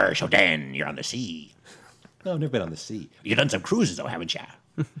me. So Dan, you're on the sea. No, I've never been on the sea. You've done some cruises, though, haven't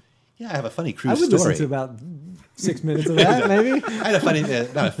you? Yeah, I have a funny I cruise would story. listen to about 6 minutes of that, maybe. I had a funny,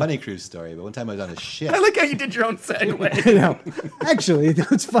 not a funny cruise story, but one time I was on a ship. I like how you did your own segue. Actually,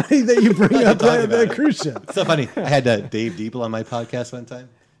 it's funny that you bring up the cruise ship. It's so funny. I had Dave Diebel on my podcast one time.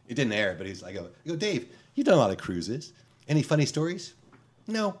 It didn't air, but I go, Dave, you've done a lot of cruises. Any funny stories?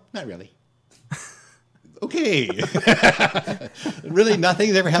 No, not really. Okay. Really,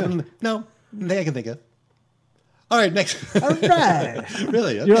 nothing's ever happened? No, nothing I can think of. All right, next. All right.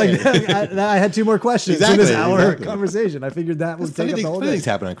 Really? Okay. You're like, I had 2 more questions in this hour conversation. I figured that would take up the whole funny day. things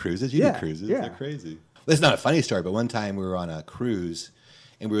happen on cruises. You do cruises. Yeah. They're crazy. Well, it's not a funny story, but one time we were on a cruise,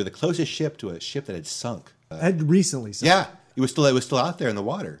 and we were the closest ship to a ship that had sunk. Had recently sunk. Yeah, it was still out there in the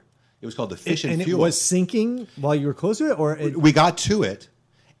water. It was called the Fish and Fuel. It was sinking while you were close to it, or we got to it,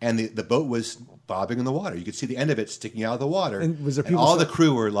 and the boat was bobbing in the water. You could see the end of it sticking out of the water. And was there and people all the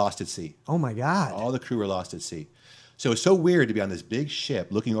crew were lost at sea. Oh my God! All the crew were lost at sea. So it was so weird to be on this big ship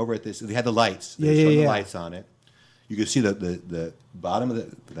looking over at this. They had the lights. They showed the lights on it. You could see the bottom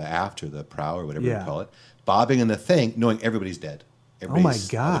of the aft or the prow or whatever you call it, bobbing in the thing, knowing everybody's dead. Oh my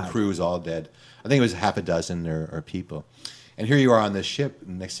God! All the crew is all dead. I think it was half a dozen or people. And here you are on this ship,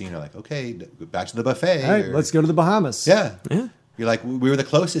 and next thing you know, like, okay, back to the buffet. All right, let's go to the Bahamas. Yeah. You're like, we were the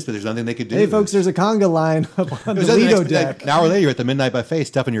closest, but there's nothing they could do. Hey, folks, there's a conga line up on the Lido deck. An hour later, you're at the midnight buffet,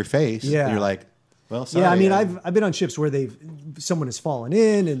 stuff in your face. Yeah. And you're like, well, sorry. Yeah, I mean, I've been on ships where someone has fallen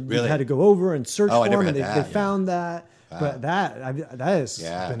in, and we've had to go over and search for them, and they found that. Wow. But that is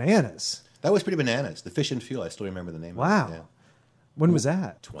bananas. That was pretty bananas. The Fish and Fuel, I still remember the name of it. Wow. When was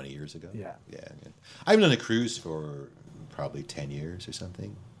that? 20 years ago. Yeah. I've been on a cruise for probably 10 years or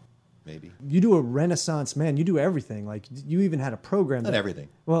something, maybe. You do a Renaissance man. You do everything. Like, you even had a program. Not everything.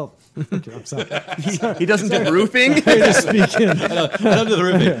 Well, okay, I'm sorry. He doesn't do roofing? Just speaking. I don't do the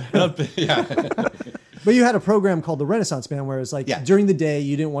roofing. But you had a program called the Renaissance Man, where it's like during the day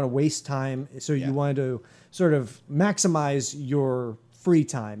you didn't want to waste time, so you wanted to sort of maximize your free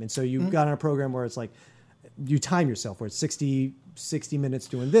time. And so you got on a program where it's like you time yourself, where it's 60 minutes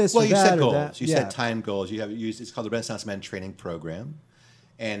doing this or that. Well, you set or goals. that. You set time goals. It's called the Renaissance Man Training Program.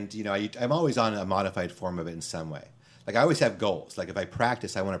 And, I'm always on a modified form of it in some way. Like, I always have goals. Like, if I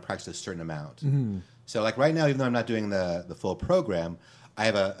practice, I want to practice a certain amount. Mm-hmm. So, like, right now, even though I'm not doing the full program, I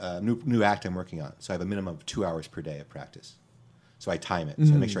have a new act I'm working on. So I have a minimum of 2 hours per day of practice. So I time it.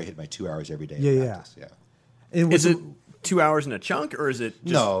 So I make sure I hit my 2 hours every day of practice. Yeah. Is it 2 hours in a chunk, or is it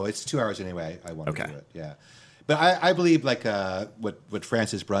just... No, it's 2 hours anyway. I want to do it. Yeah. But I believe, like, what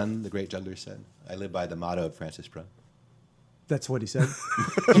Francis Brunn, the great juggler, said. I live by the motto of Francis Brunn. That's what he said.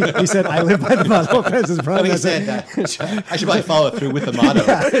 He said, "I live by the motto." That's his brother. He said, "I should probably follow through with the motto."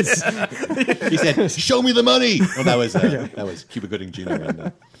 He said, "Show me the money." Well, that was Cuba Gooding Jr.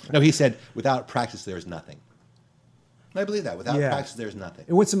 And, no, he said, "Without practice, there's nothing." And I believe that. Without practice, there's nothing.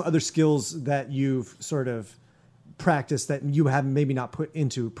 And what's some other skills that you've sort of practiced that you have maybe not put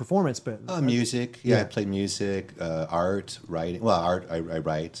into performance, but music. Yeah, I play music, art, writing. Well, art, I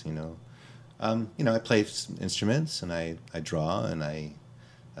write. I play instruments and I draw and I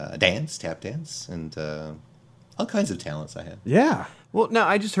dance, tap dance, and all kinds of talents I have. Yeah. Well, now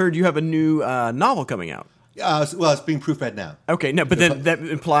I just heard you have a new novel coming out. Well, it's being proofread now. Okay, no, but then that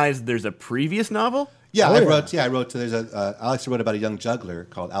implies there's a previous novel? Yeah, I wrote. There's Alex wrote about a young juggler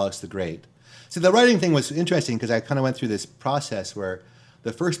called Alex the Great. So the writing thing was interesting because I kind of went through this process where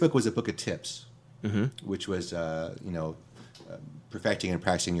the first book was a book of tips, which was perfecting and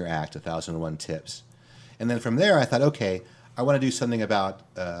practicing your act, 1,001 tips. And then from there, I thought, okay, I want to do something about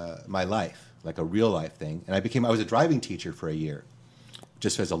my life, like a real life thing. And I was a driving teacher for a year,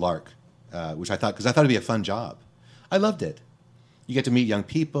 just as a lark, because I thought it'd be a fun job. I loved it. You get to meet young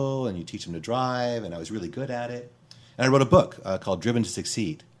people and you teach them to drive, and I was really good at it. And I wrote a book called Driven to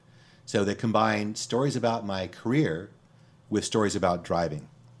Succeed. So they combined stories about my career with stories about driving,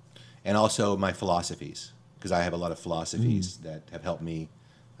 and also my philosophies, because I have a lot of philosophies that have helped me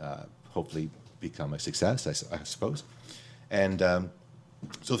hopefully become a success, I suppose. And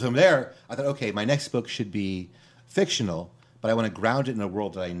so from there, I thought, okay, my next book should be fictional, but I want to ground it in a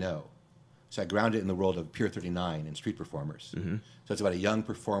world that I know. So I ground it in the world of Pier 39 and street performers. Mm-hmm. So it's about a young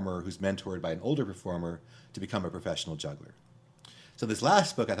performer who's mentored by an older performer to become a professional juggler. So this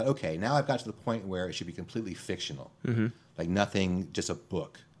last book, I thought, okay, now I've got to the point where it should be completely fictional, like nothing, just a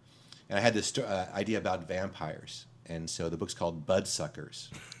book. And I had this idea about vampires, and so the book's called Budsuckers.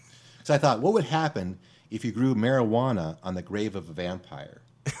 So I thought, what would happen if you grew marijuana on the grave of a vampire?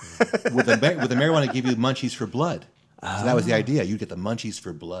 Would the marijuana give you munchies for blood? So that was the idea. You'd get the munchies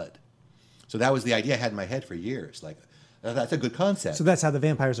for blood. So that was the idea I had in my head for years. Like, that's a good concept. So that's how the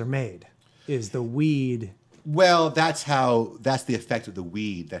vampires are made, is the weed. Well, that's the effect of the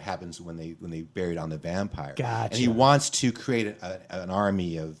weed that happens when they bury it on the vampire. Gotcha. And he wants to create an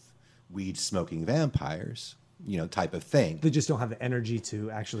army of weed-smoking vampires, type of thing. They just don't have the energy to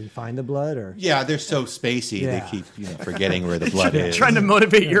actually find the blood, or they're so spacey. They keep forgetting where the blood is. Trying to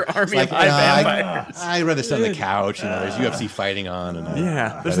motivate your army of vampires. I rather sit on the couch. There's UFC fighting on, and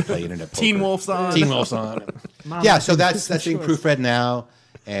I rather play internet poker. Teen Wolf's on. So that's being proofread now,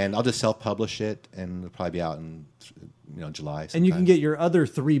 and I'll just self-publish it, and it'll probably be out in July. Sometime. And you can get your other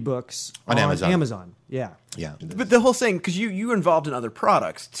 3 books on Amazon. Yeah. But the whole thing, because you're involved in other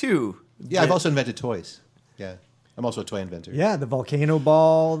products too. Yeah, I've also invented toys. Yeah, I'm also a toy inventor. Yeah, the volcano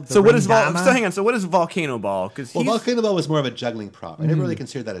ball. So what is hang on? So what is volcano ball? Volcano ball was more of a juggling prop. I never really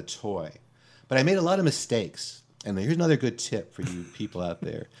considered that a toy, but I made a lot of mistakes. And here's another good tip for you people out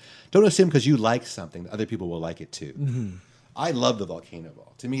there: don't assume because you like something that other people will like it too. Mm-hmm. I love the volcano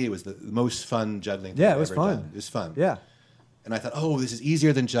ball. To me, it was the most fun juggling thing I've ever done. It was fun. Yeah. And I thought, this is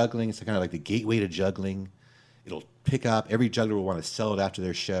easier than juggling. It's kind of like the gateway to juggling. It'll pick up. Every juggler will want to sell it after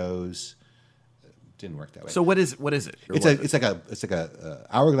their shows. Didn't work that way. So what is it? It's like a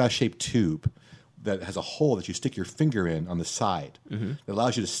hourglass shaped tube that has a hole that you stick your finger in on the side. Mm-hmm. That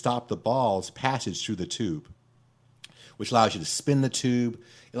allows you to stop the ball's passage through the tube, which allows you to spin the tube.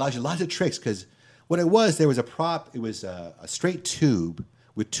 It allows you lots of tricks because what it was, there was a prop. It was a straight tube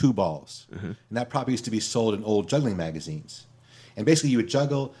with 2 balls, and that prop used to be sold in old juggling magazines. And basically, you would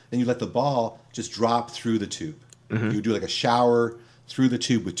juggle, then you let the ball just drop through the tube. Mm-hmm. You would do like a shower through the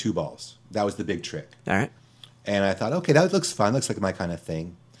tube with 2 balls. That was the big trick. All right. And I thought, okay, that looks fun. Looks like my kind of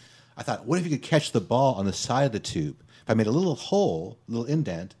thing. I thought, what if you could catch the ball on the side of the tube? If I made a little hole, a little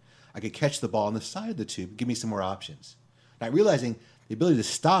indent, I could catch the ball on the side of the tube, give me some more options. Not realizing the ability to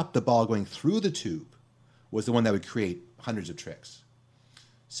stop the ball going through the tube was the one that would create hundreds of tricks.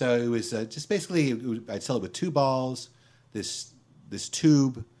 So it was just basically, I'd sell it with 2 balls, this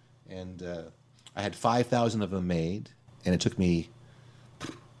tube, and I had 5,000 of them made, and it took me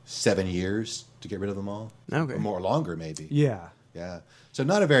 7 years to get rid of them all. Okay. Or more, longer maybe. Yeah. Yeah. So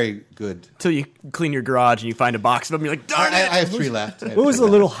not a very good... Till you clean your garage and you find a box of them, you're like, darn it! I have 3 left. What was a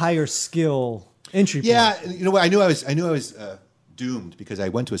little higher skill entry point? Yeah, you know what? I knew I was doomed because I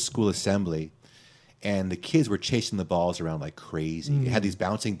went to a school assembly, and the kids were chasing the balls around like crazy. They had these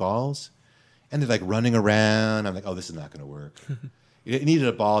bouncing balls, and they're like running around. I'm like, this is not going to work. It needed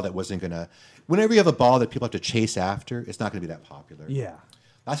a ball that wasn't going to... Whenever you have a ball that people have to chase after, it's not going to be that popular. Yeah.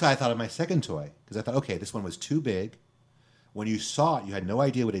 That's why I thought of my second toy, because I thought, okay, this one was too big. When you saw it, you had no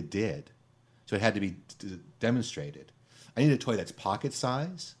idea what it did, so it had to be demonstrated. I need a toy that's pocket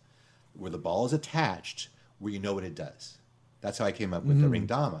size, where the ball is attached, where you know what it does. That's how I came up with the ring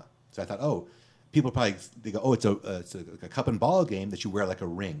dama. So I thought, people probably they go, it's a cup and ball game that you wear like a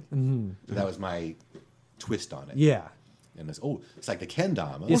ring. So that was my twist on it. Yeah. And it's like the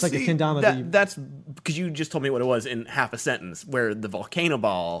kendama. It's like a kendama That's because you just told me what it was in half a sentence, where the volcano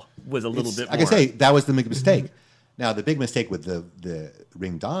ball was a little bit more. Like I say, that was the big mistake. Now, the big mistake with the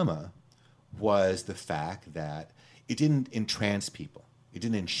ring dama was the fact that it didn't entrance people. It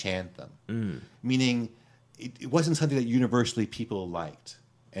didn't enchant them. Meaning, it wasn't something that universally people liked.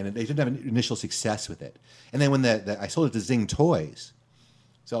 And they didn't have an initial success with it. And then when I sold it to Zing Toys.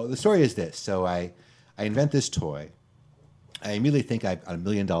 So the story is this. So I invent this toy. I immediately think I've got $1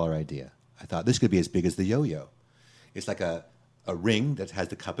 million idea. I thought this could be as big as the yo-yo. It's like a ring that has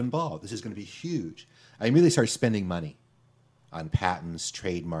the cup and ball. This is going to be huge. I immediately started spending money on patents,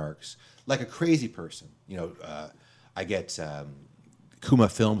 trademarks, like a crazy person. I get Kuma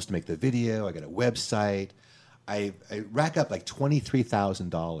Films to make the video. I get a website. I rack up like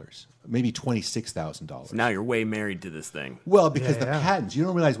 $23,000, maybe $26,000. Now you're way married to this thing. Well, because the patents, you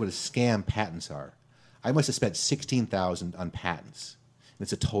don't realize what a scam patents are. I must have spent $16,000 on patents. And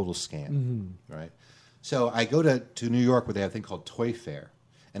it's a total scam, right? So I go to New York where they have a thing called Toy Fair,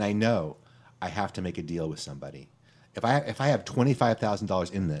 and I know I have to make a deal with somebody. If I have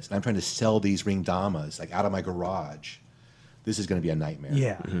 $25,000 in this, and I'm trying to sell these ring damas like out of my garage, this is going to be a nightmare.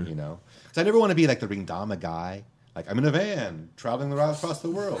 Yeah. Because I never want to be like the ring dama guy. Like, I'm in a van traveling around across the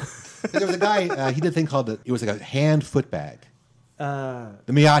world. There was a guy, he did a thing called, it was like a hand foot bag. The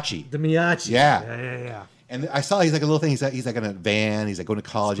Miyachi. The Miyachi. Yeah. And I saw he's like a little thing. He's like in a van. He's like going to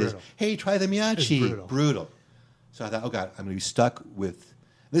colleges. Hey, try the Miyachi. Brutal. So I thought, oh God, I'm going to be stuck with.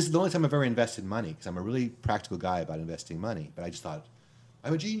 This is the only time I've ever invested money because I'm a really practical guy about investing money. But I just thought,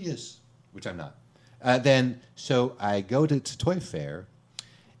 I'm a genius, which I'm not. So I go to Toy Fair,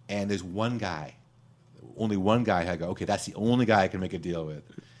 and there's one guy, only one guy. I go, okay, that's the only guy I can make a deal with.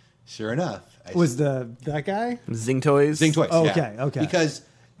 Sure enough. That guy? Zing Toys? Zing Toys, oh, yeah. Okay. Because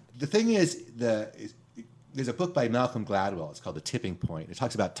the thing is, there's a book by Malcolm Gladwell. It's called The Tipping Point. It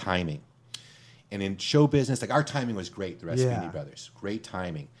talks about timing. And in show business, like our timing was great, the rest of Beanie Brothers. Great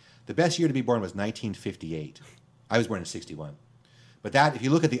timing. The best year to be born was 1958. I was born in 61. But that, if you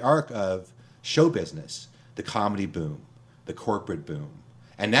look at the arc of show business, the comedy boom, the corporate boom,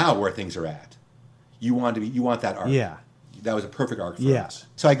 and now where things are at, you want that arc. Yeah. That was a perfect arc for us.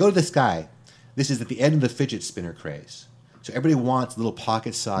 So I go to this guy. This is at the end of the fidget spinner craze. So everybody wants little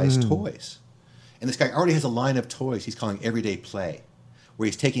pocket-sized toys. And this guy already has a line of toys he's calling Everyday Play, where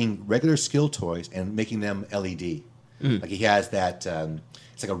he's taking regular skill toys and making them LED. Like he has that,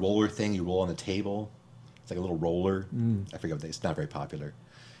 it's like a roller thing you roll on the table. It's like a little roller. I forget what it's not very popular.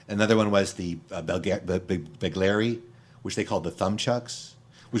 Another one was the Begleri, which they called the thumbchucks,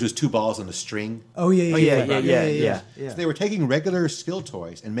 which was two balls on a string. Yeah. So they were taking regular skill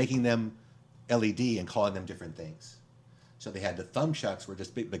toys and making them LED and calling them different things. So they had the thumbchucks were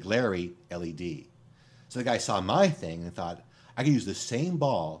just Begleri LED. So the guy saw my thing and thought, I could use the same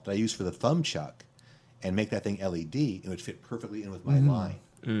ball that I used for the thumbchuck and make that thing LED, and it would fit perfectly in with my line.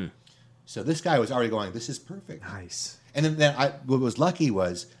 So this guy was already going, this is perfect. Nice. And then what was lucky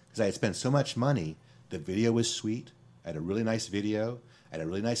was, because I had spent so much money, the video was sweet. I had a really nice video. I had a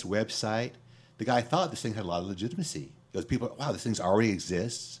really nice website. The guy thought this thing had a lot of legitimacy. Because people, wow, this thing already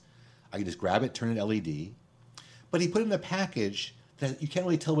exists. I can just grab it, turn it LED. But he put it in a package that you can't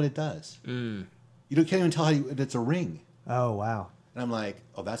really tell what it does. You can't even tell it's a ring. Oh, wow. And I'm like,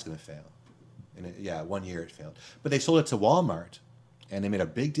 oh, that's going to fail. And 1 year it failed. But they sold it to Walmart, and they made a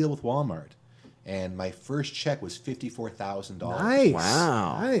big deal with Walmart. And my first check was $54,000. Nice.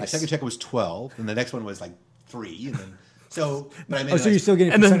 Wow. Nice. My second check was 12, and the next one was like 3, and then but I made. Oh, so you're still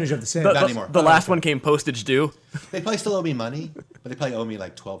getting a percentage of the sale? Not anymore. The last one came postage due. They probably still owe me money, but they probably owe me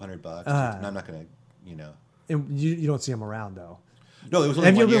like $1,200, and I'm not going to, And you don't see them around though. No, it was only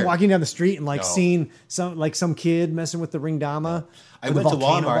Have you 1 ever year. been walking down the street and No. seen some kid messing with the ring dama? I with went a to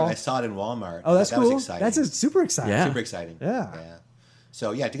volcano Walmart. ball? And I saw it in Walmart. Oh, that's that cool. was exciting. That's super exciting. Yeah. Super exciting. Yeah.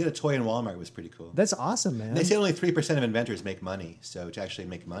 So to get a toy in Walmart was pretty cool. That's awesome, man. And they say only 3% of inventors make money, so to actually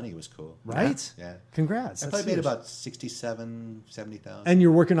make money was cool. Right? Yeah. Congrats. I That's probably made huge. about 70,000. And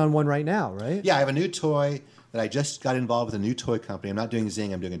you're working on one right now, right? Yeah, I have a new toy that I just got involved with a new toy company. I'm not doing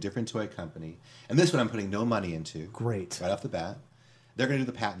Zing. I'm doing a different toy company. And this one I'm putting no money into. Great. Right off the bat. They're going to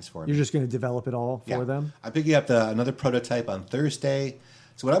do the patents for me. You're just going to develop it all for them? I'm picking up another prototype on Thursday.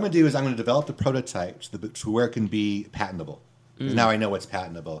 So what I'm going to do is I'm going to develop the prototype to where it can be patentable. Now I know what's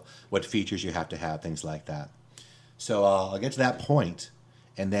patentable, what features you have to have, things like that. So I'll get to that point,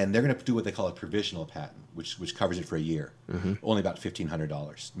 And then they're going to do what they call a provisional patent, which covers it for a year, only about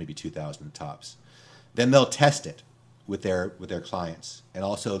 $1,500, maybe $2,000 at tops. Then they'll test it with their clients, and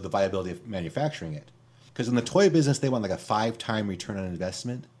also the viability of manufacturing it. Because in the toy business, they want like a 5-time return on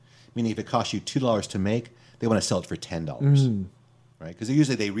investment, meaning if it costs you $2 to make, they want to sell it for $10, right? Because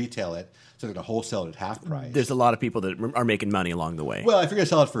usually they retail it, so they're going to wholesale it at half price. There's a lot of people that are making money along the way. Well, if you're going to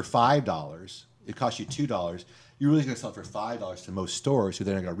sell it for $5, it costs you $2. You're really going to sell it for $5 to most stores, who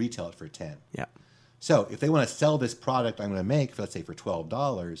then are going to retail it for $10. Yeah. So if they want to sell this product, I'm going to make, let's say, for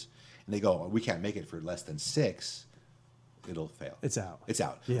 $12, and they go, we can't make it for less than $6, it'll fail. It's out. It's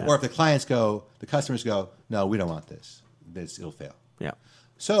out. Yeah. Or if the customers go, no, we don't want this, it'll fail. Yeah.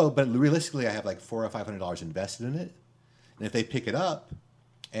 So, but realistically, I have like $400 or $500 invested in it, and if they pick it up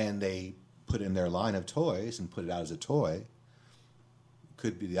and they put it in their line of toys and put it out as a toy,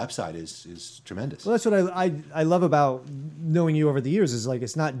 could be the upside is tremendous. Well, that's what I love about knowing you over the years is like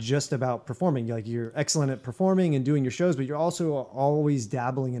it's not just about performing. Like you're excellent at performing and doing your shows, but you're also always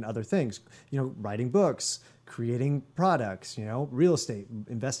dabbling in other things. You know, writing books, creating products, you know, real estate,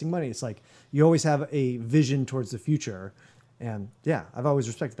 investing money. It's like you always have a vision towards the future. And yeah, I've always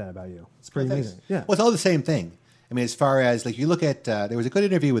respected that about you. It's pretty amazing. Yeah. Well, it's all the same thing. I mean, as far as like you look at, there was a good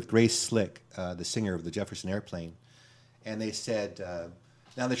interview with Grace Slick, the singer of the Jefferson Airplane, and they said,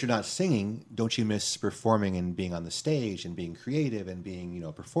 now that you're not singing, don't you miss performing and being on the stage and being creative and being, you know,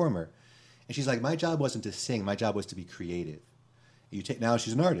 a performer? And she's like, my job wasn't to sing. My job was to be creative. Now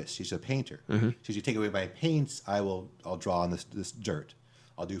she's an artist. She's a painter. She says, you take away my paints, I'll draw on this dirt.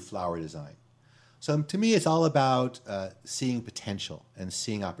 I'll do flower design. So to me, it's all about seeing potential and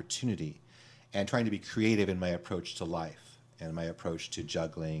seeing opportunity and trying to be creative in my approach to life and my approach to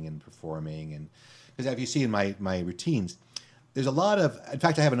juggling and performing. And because if you see in my routines, there's a lot of, in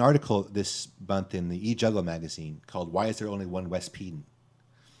fact, I have an article this month in the E-Juggle magazine called Why Is There Only One Wes Peden?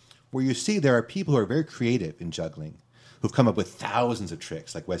 Where you see there are people who are very creative in juggling who've come up with thousands of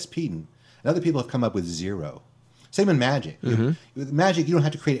tricks like Wes Peden, and other people have come up with 0. Same in magic. With magic, you don't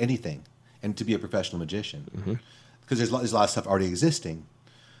have to create anything and to be a professional magician because there's a lot of stuff already existing.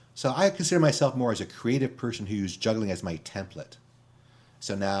 So I consider myself more as a creative person who uses juggling as my template.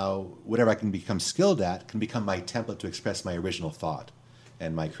 So now, whatever I can become skilled at can become my template to express my original thought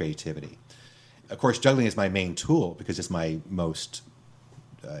and my creativity. Of course, juggling is my main tool because it's my most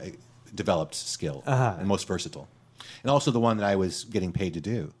developed skill and most versatile. And also the one that I was getting paid to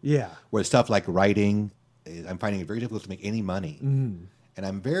do. Yeah. Where stuff like writing, I'm finding it very difficult to make any money. And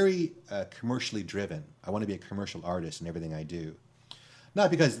I'm very commercially driven. I want to be a commercial artist in everything I do.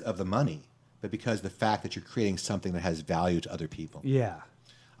 Not because of the money, but because the fact that you're creating something that has value to other people. Yeah.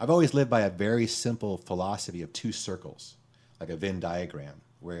 I've always lived by a very simple philosophy of 2 circles, like a Venn diagram,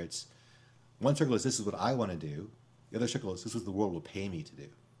 where it's one circle is this is what I want to do, the other circle is this is what the world will pay me to do.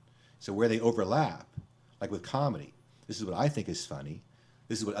 So where they overlap, like with comedy, this is what I think is funny,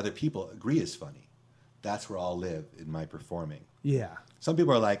 this is what other people agree is funny. That's where I'll live in my performing. Yeah. Some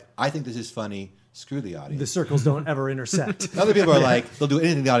people are like, I think this is funny, screw the audience. The circles don't ever intersect. Other people are like, they'll do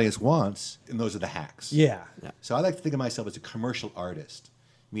anything the audience wants, and those are the hacks. Yeah. So I like to think of myself as a commercial artist,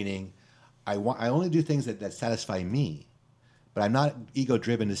 meaning I only do things that satisfy me, but I'm not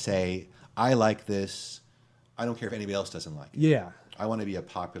ego-driven to say, I like this, I don't care if anybody else doesn't like it. Yeah. I want to be a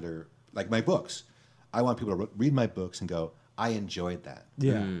popular, like my books. I want people to read my books and go, I enjoyed that.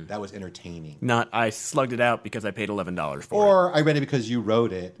 Yeah. That was entertaining. Not I slugged it out because I paid $11 for it. Or I read it because you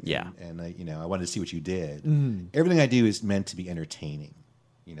wrote it. Yeah. And I wanted to see what you did. Everything I do is meant to be entertaining.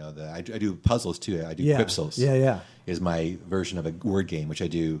 You know, I do puzzles too. I do Quipsels. Yeah. Is my version of a word game, which I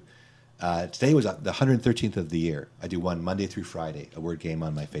do. Today was the 113th of the year. I do one Monday through Friday, a word game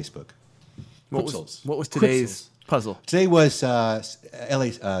on my Facebook. What Quipsels. was today's puzzle? Today was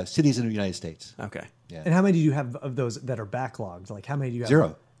LA cities in the United States. Okay. Yeah. And how many do you have of those that are backlogged? Like how many do you have?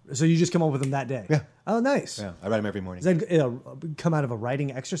 0. So you just come up with them that day? Yeah. Oh, nice. Yeah, I write them every morning. Does that come out of a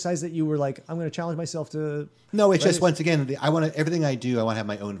writing exercise that you were like, I'm going to challenge myself to? No, it's just once again, everything I do, I want to have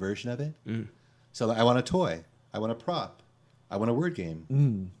my own version of it. So I want a toy, I want a prop, I want a word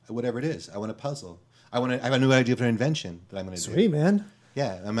game, whatever it is. I want a puzzle. I have a new idea for an invention that I'm going to do. Sweet, man.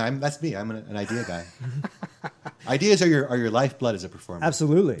 Yeah, that's me. I'm an idea guy. Ideas are your lifeblood as a performer.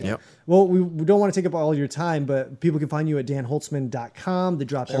 Absolutely. Yep. Well, we don't want to take up all your time, but people can find you at danholtzman.com. They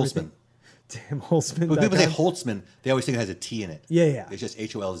drop everything. Damn, Holzman. When people say Holzman, they always think it has a T in it. Yeah. It's just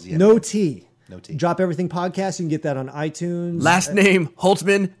Holzman. No T. No T. Drop Everything podcast. You can get that on iTunes. Last name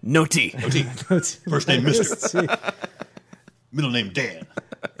Holtzman, no T. No T. No T. First name Mr. T. Middle name Dan.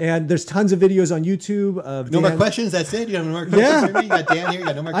 And there's tons of videos on YouTube of No Dan. more questions. That's it. You have no more questions for me. You got Dan here. You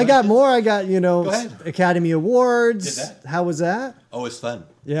got no more I questions. got more. I got, Go ahead. Academy Awards. Did that? How was that? Oh, it's fun.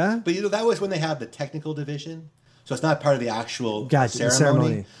 Yeah. But that was when they have the technical division. So it's not part of the actual Gotcha, the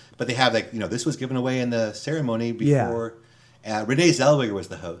ceremony. But they have this was given away in the ceremony before. Renee Zellweger was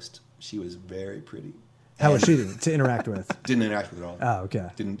the host. She was very pretty. How was she to interact with? Didn't interact with her at all. Oh,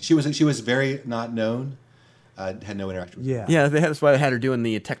 okay. She was very not known. Had no interaction with her. Yeah. That's why I had her doing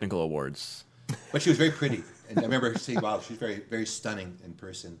the technical awards. But she was very pretty. And I remember saying, wow, she's very, very stunning in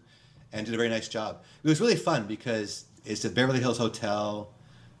person and did a very nice job. It was really fun because it's at Beverly Hills Hotel.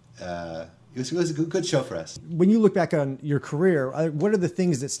 It was a good show for us. When you look back on your career, what are the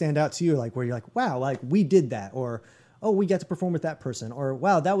things that stand out to you? Like where you're like, wow, like we did that, or oh, we got to perform with that person, or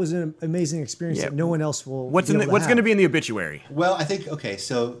wow, that was an amazing experience that no one else will. What's going to be in the obituary? Well, I think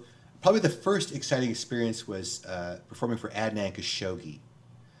so probably the first exciting experience was performing for Adnan Khashoggi.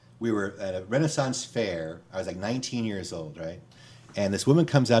 We were at a Renaissance fair. I was like 19 years old, right? And this woman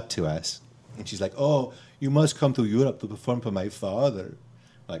comes up to us, and she's like, "Oh, you must come to Europe to perform for my father."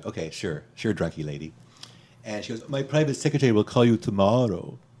 I'm like, okay, sure, drunky lady. And she goes, "My private secretary will call you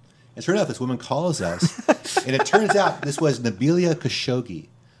tomorrow." And sure enough, this woman calls us, and it turns out this was Nabila Khashoggi.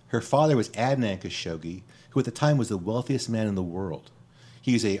 Her father was Adnan Khashoggi, who at the time was the wealthiest man in the world.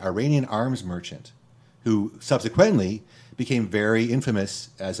 He was an Iranian arms merchant who subsequently became very infamous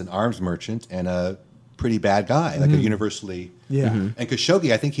as an arms merchant and a pretty bad guy, like a universally. Yeah. Mm-hmm. And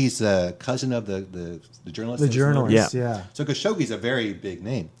Khashoggi, I think he's the cousin of the journalist. The journalist, yeah. So Khashoggi's a very big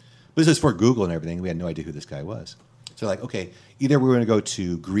name. But this is for Google and everything. We had no idea who this guy was. So like, okay, either we're going to go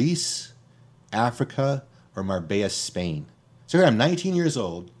to Greece, Africa, or Marbella, Spain. So here I'm 19 years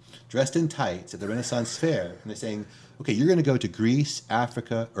old, dressed in tights at the Renaissance Fair, and they're saying, okay, you're going to go to Greece,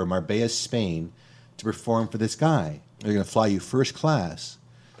 Africa, or Marbella, Spain to perform for this guy. They're going to fly you first class.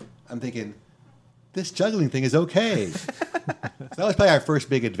 I'm thinking, this juggling thing is okay. So that was probably our first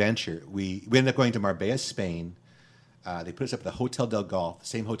big adventure. We ended up going to Marbella, Spain. They put us up at the Hotel del Golf, the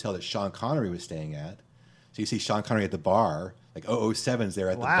same hotel that Sean Connery was staying at. So you see Sean Connery at the bar, like 007's there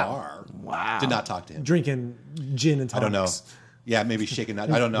at the bar. Wow. Did not talk to him. Drinking gin and tonics. I don't know. Yeah, maybe shaking. I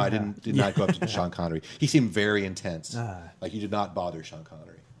don't know. I did not go up to Sean Connery. He seemed very intense. Like you did not bother Sean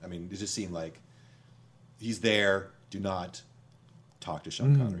Connery. I mean, it just seemed like he's there. Do not talk to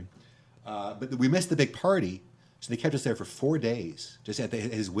Sean Connery. But we missed the big party, so they kept us there for 4 days, just at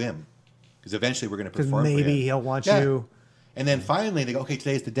his whim, because eventually we're going to perform. Because maybe for him. he'll want you. And then finally they go, okay,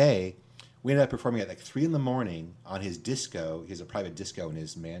 today's the day. We ended up performing at like 3 a.m. on his disco. He has a private disco in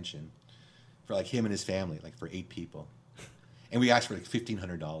his mansion for like him and his family, like for 8 people. And we asked for like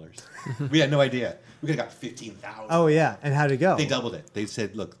 $1,500. We had no idea. We could have got $15,000. Oh yeah, and how'd it go? They doubled it. They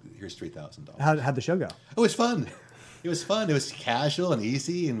said, "Look, here's $3,000." How'd the show go? It was fun. It was fun. It was casual and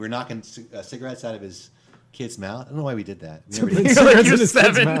easy, and we're knocking cigarettes out of his kid's mouth. I don't know why we did that. We never did. Cigarettes You're in his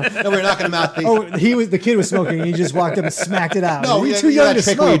kid's 7. mouth. No, we were knocking them out. Oh, the kid was smoking, and he just walked up and smacked it out. No, You're we too young that to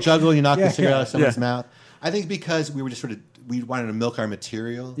trick where you smoke. juggle and you knock the cigarette out of someone's Yeah. mouth. I think because we were just we wanted to milk our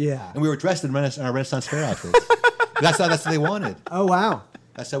material. Yeah. And we were dressed in our Renaissance Fair outfits. That's what they wanted. Oh wow.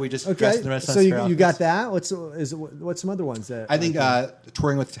 That's how we just Okay, dressed in the Renaissance so Fair you outfits. got that. What's some other ones that I think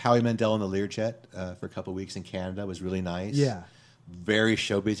touring with Howie Mandel on the Learjet for a couple of weeks in Canada was really nice. Yeah. Very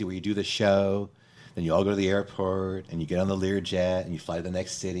show busy where you do the show, then you all go to the airport, and you get on the Learjet, and you fly to the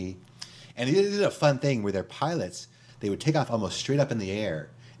next city. And they did a fun thing where their pilots, they would take off almost straight up in the air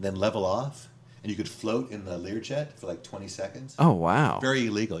and then level off, and you could float in the Learjet for like 20 seconds. Oh, wow. Very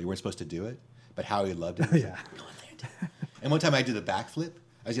illegal. You weren't supposed to do it, but Howie loved it. Yeah. Go on there, dude. And one time I did a backflip.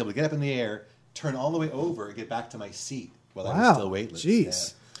 I was able to get up in the air, turn all the way over, and get back to my seat while I was Wow. still weightless. Jeez.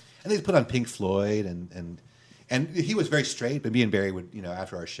 Yeah. And they put on Pink Floyd, and he was very straight, but me and Barry would,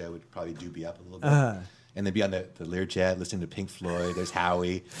 after our show, would probably doobie up a little bit. And they'd be on the Learjet listening to Pink Floyd. There's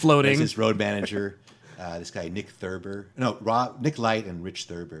Howie. Floating. There's his road manager, this guy, Nick Light and Rich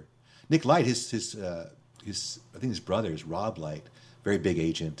Thurber. Nick Light, his I think his brother is Rob Light, very big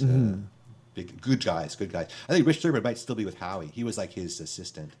agent. Good guys. I think Rich Thurber might still be with Howie. He was like his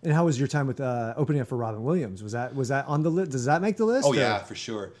assistant. And how was your time with opening up for Robin Williams? Was that on the list? Does that make the list? Oh or? yeah, for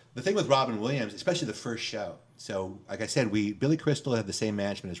sure. The thing with Robin Williams, especially the first show. So, like I said, Billy Crystal had the same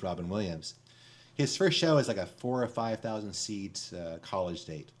management as Robin Williams. His first show is like a 4,000 or 5,000 seats college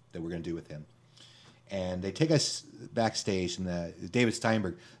date that we're going to do with him. And they take us backstage, and David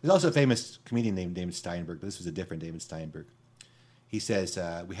Steinberg. There's also a famous comedian named David Steinberg, but this was a different David Steinberg. He says,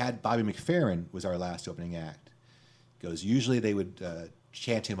 we had Bobby McFerrin was our last opening act. He goes, usually they would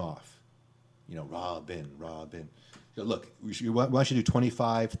chant him off. Robin. So look, why don't you do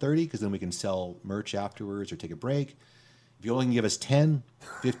 25, 30, because then we can sell merch afterwards or take a break. If you only can give us 10,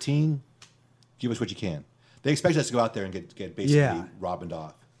 15, give us what you can. They expect us to go out there and get basically robbed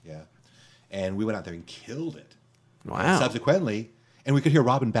off. Yeah. And we went out there and killed it. Wow. And subsequently, and we could hear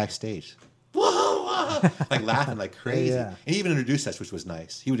Robin backstage. Whoa, whoa, like laughing like crazy. Yeah. And he even introduced us, which was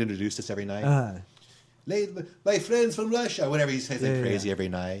nice. He would introduce us every night. My friends from Russia, whatever he says, like crazy every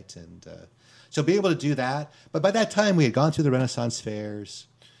night. And so being able to do that. But by that time, we had gone through the Renaissance fairs.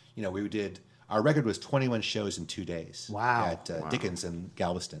 You know, we did, our record was 21 shows in 2 days. Wow. At Dickens and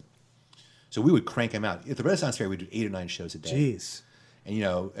Galveston. So we would crank them out. At the Renaissance fair, we'd do 8 or 9 shows a day. Jeez. And, you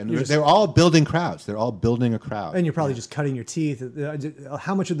know, and they're all building crowds. They're all building a crowd. And you're probably just cutting your teeth.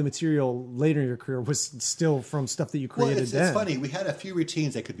 How much of the material later in your career was still from stuff that you created then? It's funny. We had a few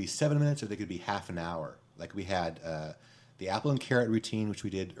routines that could be 7 minutes or they could be half an hour. Like we had the apple and carrot routine, which we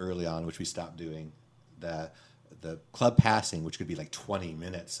did early on, which we stopped doing. The club passing, which could be like 20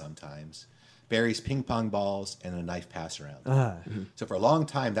 minutes sometimes. Barry's ping pong balls and a knife pass around. So for a long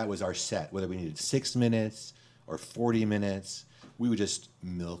time, that was our set. Whether we needed 6 minutes or 40 minutes, we would just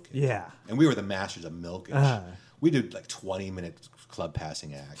milk it. Yeah. And we were the masters of milkage. We did like 20-minute club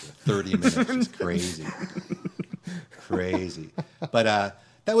passing act, or 30 minutes. Just crazy. Crazy. But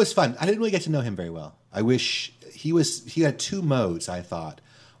that was fun. I didn't really get to know him very well. I wish he had 2 modes, I thought.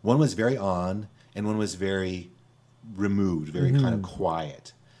 One was very on, and one was very removed, very kind of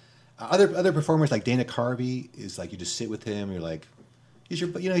quiet. Other performers like Dana Carvey is like you just sit with him. You're like, he's a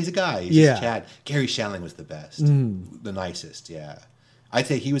guy. He's just Chad. Gary Shandling was the best, the nicest. Yeah, I'd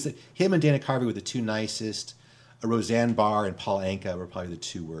say him and Dana Carvey were the 2 nicest. Roseanne Barr and Paul Anka were probably the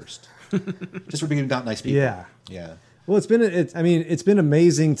 2 worst. Just for being not nice people. Yeah. Well, it's been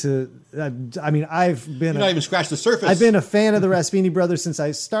amazing to. I've been. You're not even scratched the surface. I've been a fan of the Raspini Brothers since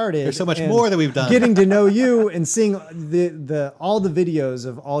I started. There's so much more that we've done. Getting to know you and seeing all the videos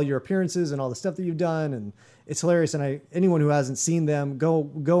of all your appearances and all the stuff that you've done, and it's hilarious. And anyone who hasn't seen them, go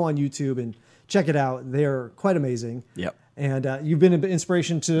on YouTube and check it out. They're quite amazing. Yep. And you've been an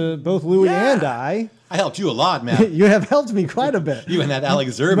inspiration to both Louis and I. I helped you a lot, man. You have helped me quite a bit. You and that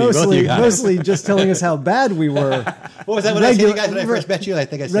Alex Zerbe, both you guys. Mostly just telling us how bad we were. What was that when I said you guys when I first met you? I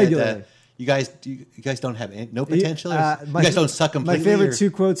think I said you guys don't have no potential. You guys don't suck completely. My favorite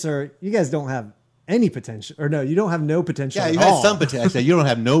 2 quotes are: "You guys don't have any potential," or "No, you don't have no potential." Yeah, at you all. had some potential. I said you don't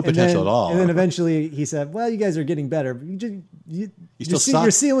have no potential at all. And then eventually he said, "Well, you guys are getting better. But you still suck.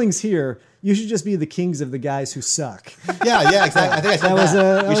 Your ceiling's here. You should just be the kings of the guys who suck." Yeah, exactly. I think I said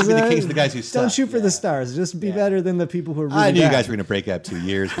that. You should be the kings of the guys who suck. Don't shoot for the stars. Just be better than the people who are really I knew bad. you guys were going to break up 2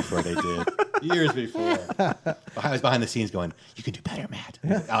 years before they did. Years before. I was behind the scenes going, "You can do better, Matt."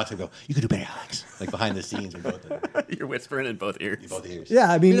 Alex would go, "You can do better, Alex." Like behind the scenes, we're both. You're whispering in both ears.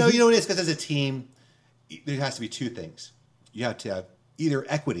 Yeah, I mean, you know what it is? Because as a team, there has to be 2 things. You have to have either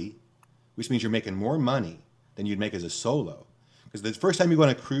equity, which means you're making more money than you'd make as a solo. Because the first time you go on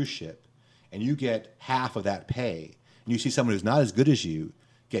a cruise ship and you get half of that pay, and you see someone who's not as good as you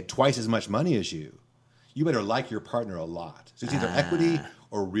get twice as much money as you better like your partner a lot. So it's either equity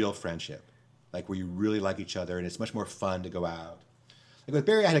or real friendship, like where you really like each other and it's much more fun to go out. Like with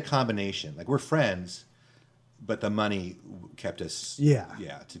Barry, I had a combination. Like we're friends, but the money kept us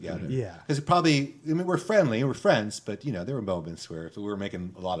together. Yeah. Because we're friendly and we're friends, but there were moments where if we were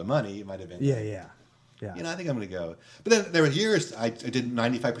making a lot of money, it might have been. Yeah. I think I'm going to go. But then there were years I did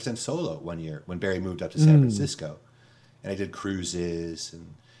 95% solo one year when Barry moved up to San Francisco, and I did cruises,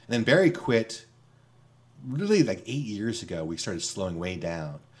 and then Barry quit. Really, like 8 years ago, we started slowing way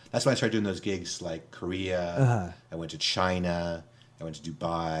down. That's when I started doing those gigs like Korea. I went to China. I went to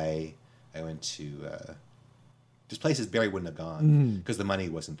Dubai. I went to just places Barry wouldn't have gone because the money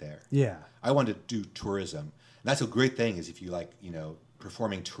wasn't there. Yeah. I wanted to do tourism. And that's a great thing is if you like,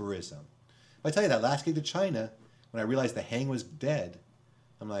 performing tourism. But I tell you that last gig to China, when I realized the hang was dead,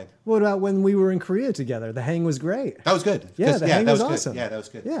 I'm like... What about when we were in Korea together? The hang was great. That was good. Yeah, the hang was good. awesome. Yeah, that was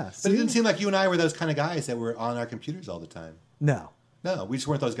good. Yeah. But it didn't seem like you and I were those kind of guys that were on our computers all the time. No, we just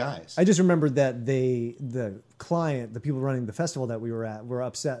weren't those guys. I just remembered that the client, the people running the festival that we were at, were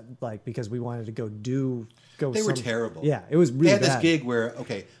upset because we wanted to go. They were terrible. Yeah, it was really They had bad. this gig where,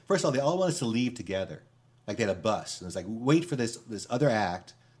 first of all, they all wanted us to leave together. Like they had a bus. And it was like, wait for this other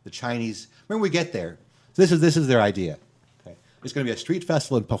act, the Chinese. Remember, we get there. So this is their idea. Okay, there's going to be a street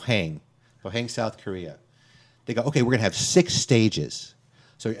festival in Pohang, South Korea. They go, we're going to have 6 stages.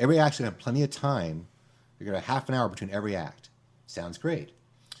 So every act's going to have plenty of time. You're going to have half an hour between every act. Sounds great.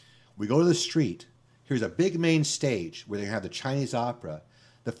 We go to the street. Here's a big main stage where they're going to have the Chinese opera.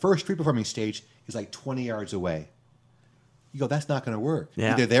 The first street performing stage is like 20 yards away. You go, that's not going to work.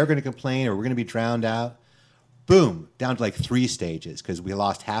 Yeah. Either they're going to complain or we're going to be drowned out. Boom, down to like 3 stages because we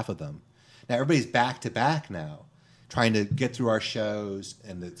lost half of them. Now everybody's back to back now trying to get through our shows,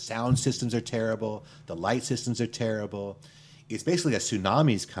 and the sound systems are terrible, the light systems are terrible. It's basically a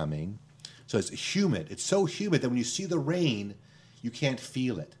tsunami's coming, so it's humid. It's so humid that when you see the rain, you can't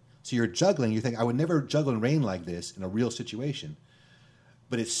feel it. So you're juggling. You think, I would never juggle in rain like this in a real situation.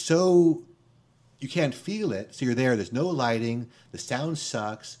 But it's so, you can't feel it, so you're there. There's no lighting. The sound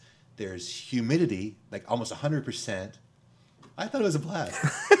sucks. There's humidity, like almost 100%. I thought it was a blast.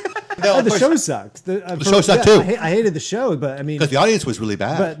 No, the show sucked. The show sucked too. I hated the show, but I mean, because the audience was really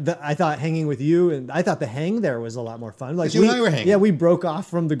bad. But I thought hanging with you, and I thought the hang there was a lot more fun. Like you and I were hanging. Yeah, we broke off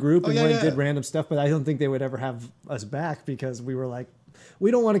from the group and yeah, went yeah. and did random stuff. But I don't think they would ever have us back because we were like,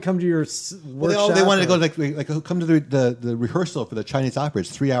 we don't want to come to your workshop. They wanted to go like come to the rehearsal for the Chinese opera. It's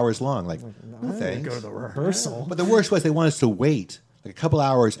 3 hours long. Like, no thanks. Go to the rehearsal. But the worst was they wanted us to wait like a couple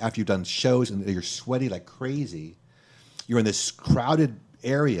hours after you've done shows and you're sweaty like crazy. You're in this crowded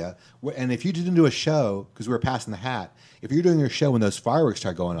area, and if you didn't do a show because we were passing the hat, if you're doing your show when those fireworks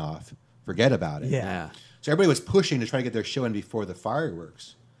start going off, forget about it. Yeah. So everybody was pushing to try to get their show in before the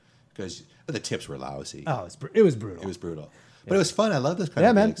fireworks, but the tips were lousy. Oh, it was brutal. It was brutal, but it was fun. I love this kind Yeah,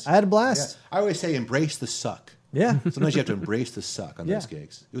 of man, gigs. I had a blast. Yeah. I always say embrace the suck. Yeah, Sometimes you have to embrace the suck on Yeah. those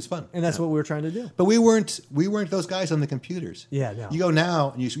gigs. It was fun, and that's what we were trying to do. but we weren't those guys on the computers. Yeah, no. You go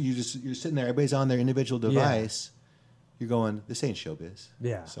now and you're sitting there. Everybody's on their individual device. You're going, this ain't showbiz.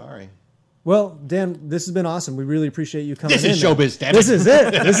 Yeah. Sorry. Well, Dan, this has been awesome. We really appreciate you coming in. This is showbiz, damn it. This is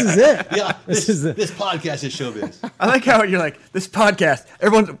it. This is it. Yeah, This is the- this podcast is showbiz. I like how you're like, this podcast,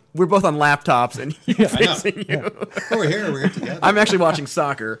 we're both on laptops and you're facing you. We're here together. I'm actually watching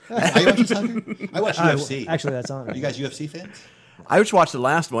soccer. Are you watching soccer? I watch UFC. Actually, that's on. Are you guys UFC fans? I just watched the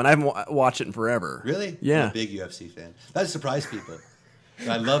last one. I haven't watched it in forever. Really? Yeah. I'm a big UFC fan. That surprised people.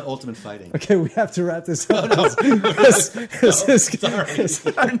 I love Ultimate Fighting. Okay, we have to wrap this up. Sorry.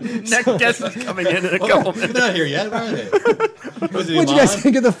 Our next guest is coming in a couple They're minutes. not here yet. Where are they? Was it What did you guys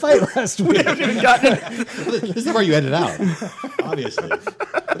think of the fight last week? This is where you ended out, obviously.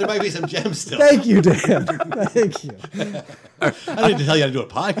 But there might be some gems still. Thank you, Dan. Thank you. I don't need to tell you how to do a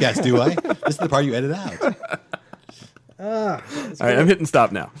podcast, do I? This is the part you edit out. All right, I'm hitting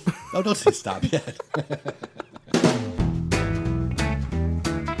stop now. Oh, don't say stop yet.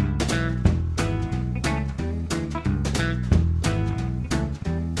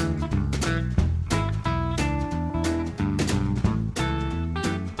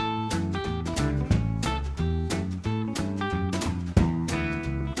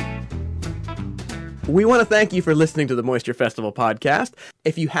 We want to thank you for listening to the Moisture Festival podcast.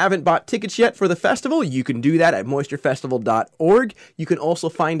 If you haven't bought tickets yet for the festival, you can do that at moisturefestival.org. You can also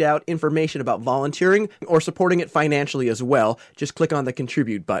find out information about volunteering or supporting it financially as well. Just click on the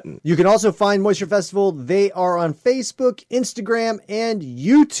contribute button. You can also find Moisture Festival. They are on Facebook, Instagram, and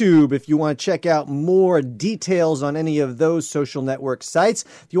YouTube if you want to check out more details on any of those social network sites.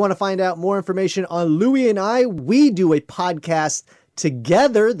 If you want to find out more information on Louie and I, we do a podcast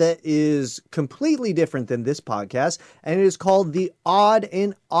together that is completely different than this podcast, and it is called the Odd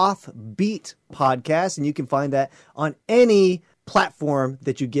and Offbeat podcast, and you can find that on any platform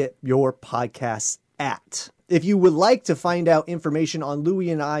that you get your podcasts at. If you would like to find out information on Louie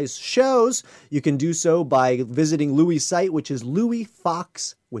and I's shows, you can do so by visiting Louie's site, which is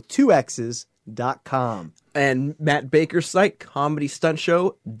louisfox.com. And Matt Baker's site,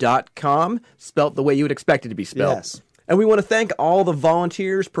 comedystuntshow.com, spelt the way you would expect it to be spelled. Yes. And we want to thank all the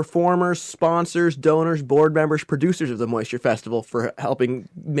volunteers, performers, sponsors, donors, board members, producers of the Moisture Festival for helping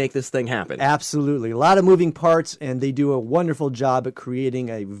make this thing happen. Absolutely. A lot of moving parts, and they do a wonderful job at creating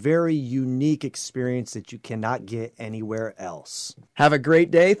a very unique experience that you cannot get anywhere else. Have a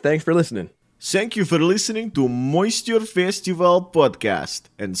great day. Thanks for listening. Thank you for listening to Moisture Festival podcast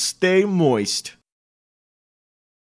and stay moist.